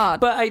going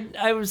apart. But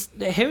I was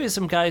hearing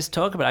some guys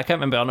talk about it. I can't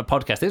remember on a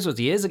podcast. This was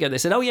years ago. They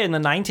said, oh yeah, in the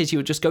 90s you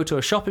would just go to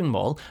a shopping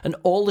mall and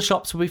all the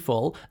shops would be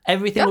full.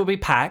 Everything would be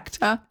packed.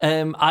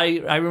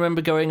 I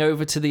remember going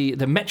over to the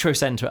Metro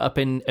Centre up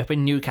in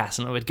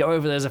Newcastle, and we'd go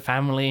over there as a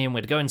family, and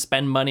we'd go and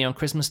spend money on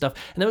Christmas stuff.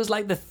 And there was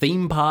like the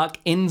theme park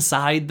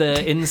inside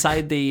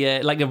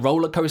the like a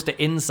roller coaster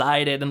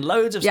inside it, and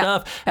loads of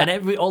stuff.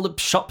 And all the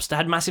shops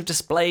had massive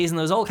displays, and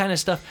there was all kind of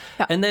stuff.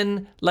 And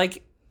then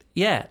like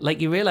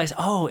you realize,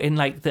 in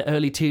like the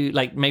early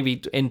like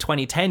maybe in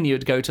 2010,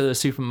 you'd go to the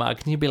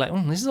supermarket and you'd be like,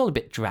 this is all a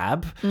bit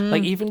drab.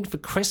 Like even for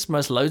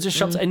Christmas, loads of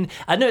shops. And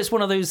I know it's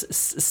one of those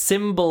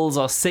symbols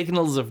or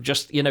signals of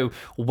just,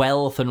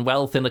 wealth and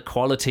wealth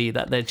inequality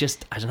that they're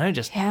just, I don't know,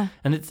 just, and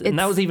and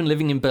I was even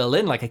living in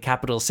Berlin, like a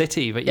capital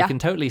city, but you can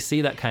totally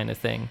see that kind of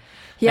thing.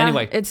 Yeah,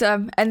 anyway, it's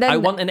and then I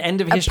want an end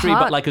of history,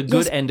 but like a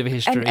good end of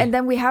history. And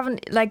then we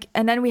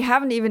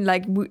haven't even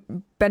like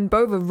Ben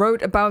Bova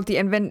wrote about the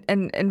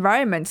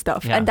environment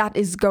stuff, and that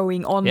is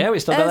going on. Yeah, we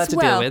still got that to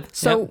deal with.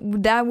 So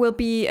there will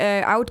be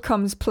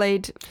outcomes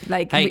played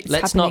like. Hey,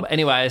 let's happening. not.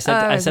 Anyway, I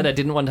said I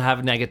didn't want to have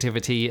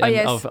negativity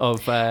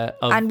of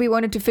and we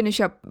wanted to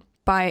finish up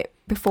by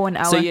before an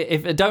hour. So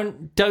if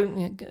don't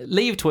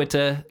leave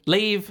Twitter,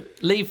 leave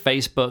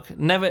Facebook.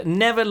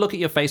 Never look at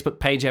your Facebook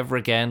page ever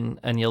again,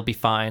 and you'll be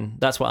fine.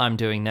 That's what I'm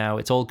doing now.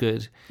 It's all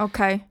good.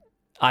 Okay.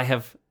 I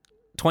have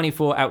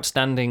 24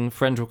 outstanding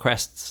friend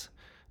requests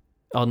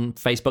on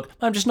Facebook.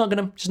 I'm just not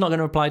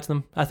gonna reply to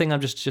them. I think I'm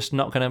just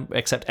not gonna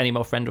accept any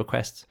more friend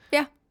requests.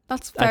 Yeah.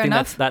 That's fair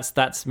enough.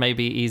 That's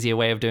maybe easier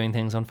way of doing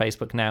things on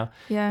Facebook now.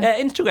 Yeah.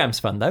 Instagram's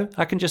fun though.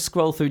 I can just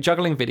scroll through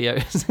juggling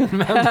videos and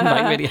mountain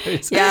bike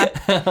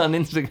videos on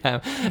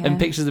Instagram and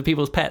pictures of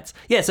people's pets.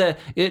 Yeah, so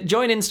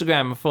join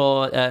Instagram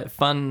for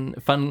fun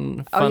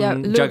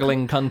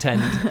juggling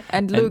content.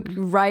 and Luke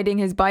riding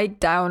his bike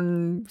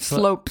down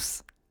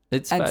slopes.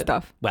 It's and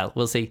stuff. Well,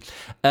 we'll see.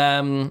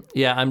 I'm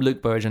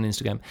Luke Burridge on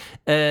Instagram.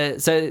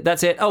 So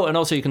that's it. Oh, and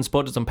also you can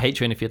support us on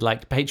Patreon if you'd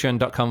like.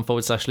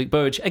 Patreon.com/Luke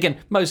Burridge. Again,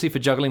 mostly for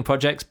juggling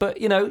projects. But,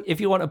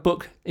 if you want a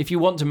book, if you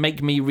want to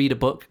make me read a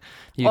book,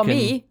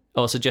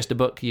 or suggest a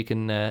book, you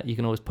can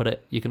always put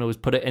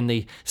it in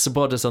the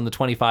support us on the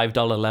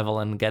 $25 level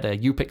and get a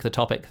you pick the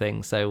topic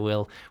thing. So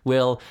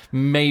we'll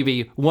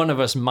maybe one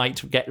of us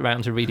might get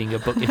around to reading your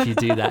book if you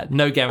do that.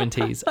 No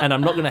guarantees. And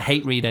I'm not going to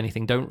hate read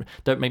anything. Don't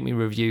make me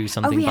review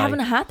something. We haven't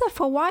had that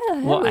for a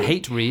while. What I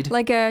hate read?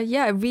 Like a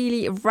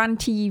really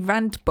ranty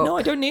rant book. No,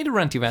 I don't need a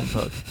ranty rant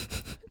book.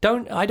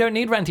 I don't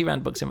need ranty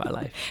rant books in my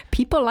life.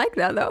 People like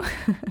that though.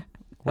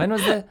 When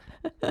was the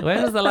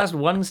last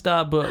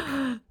 1-star book?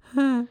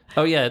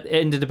 Oh yeah,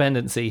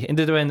 Interdependency,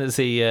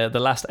 The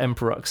Last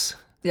Emperox.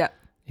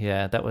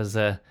 Yeah, that was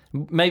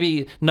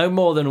maybe no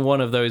more than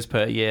one of those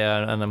per year,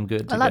 and I'm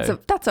good to go.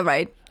 That's all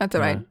right. That's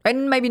all right.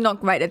 And maybe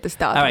not right at the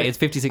start. All right, it's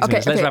 56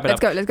 minutes. Let's wrap it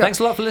up. Let's go. Thanks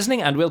a lot for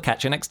listening, and we'll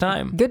catch you next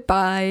time.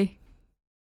 Goodbye.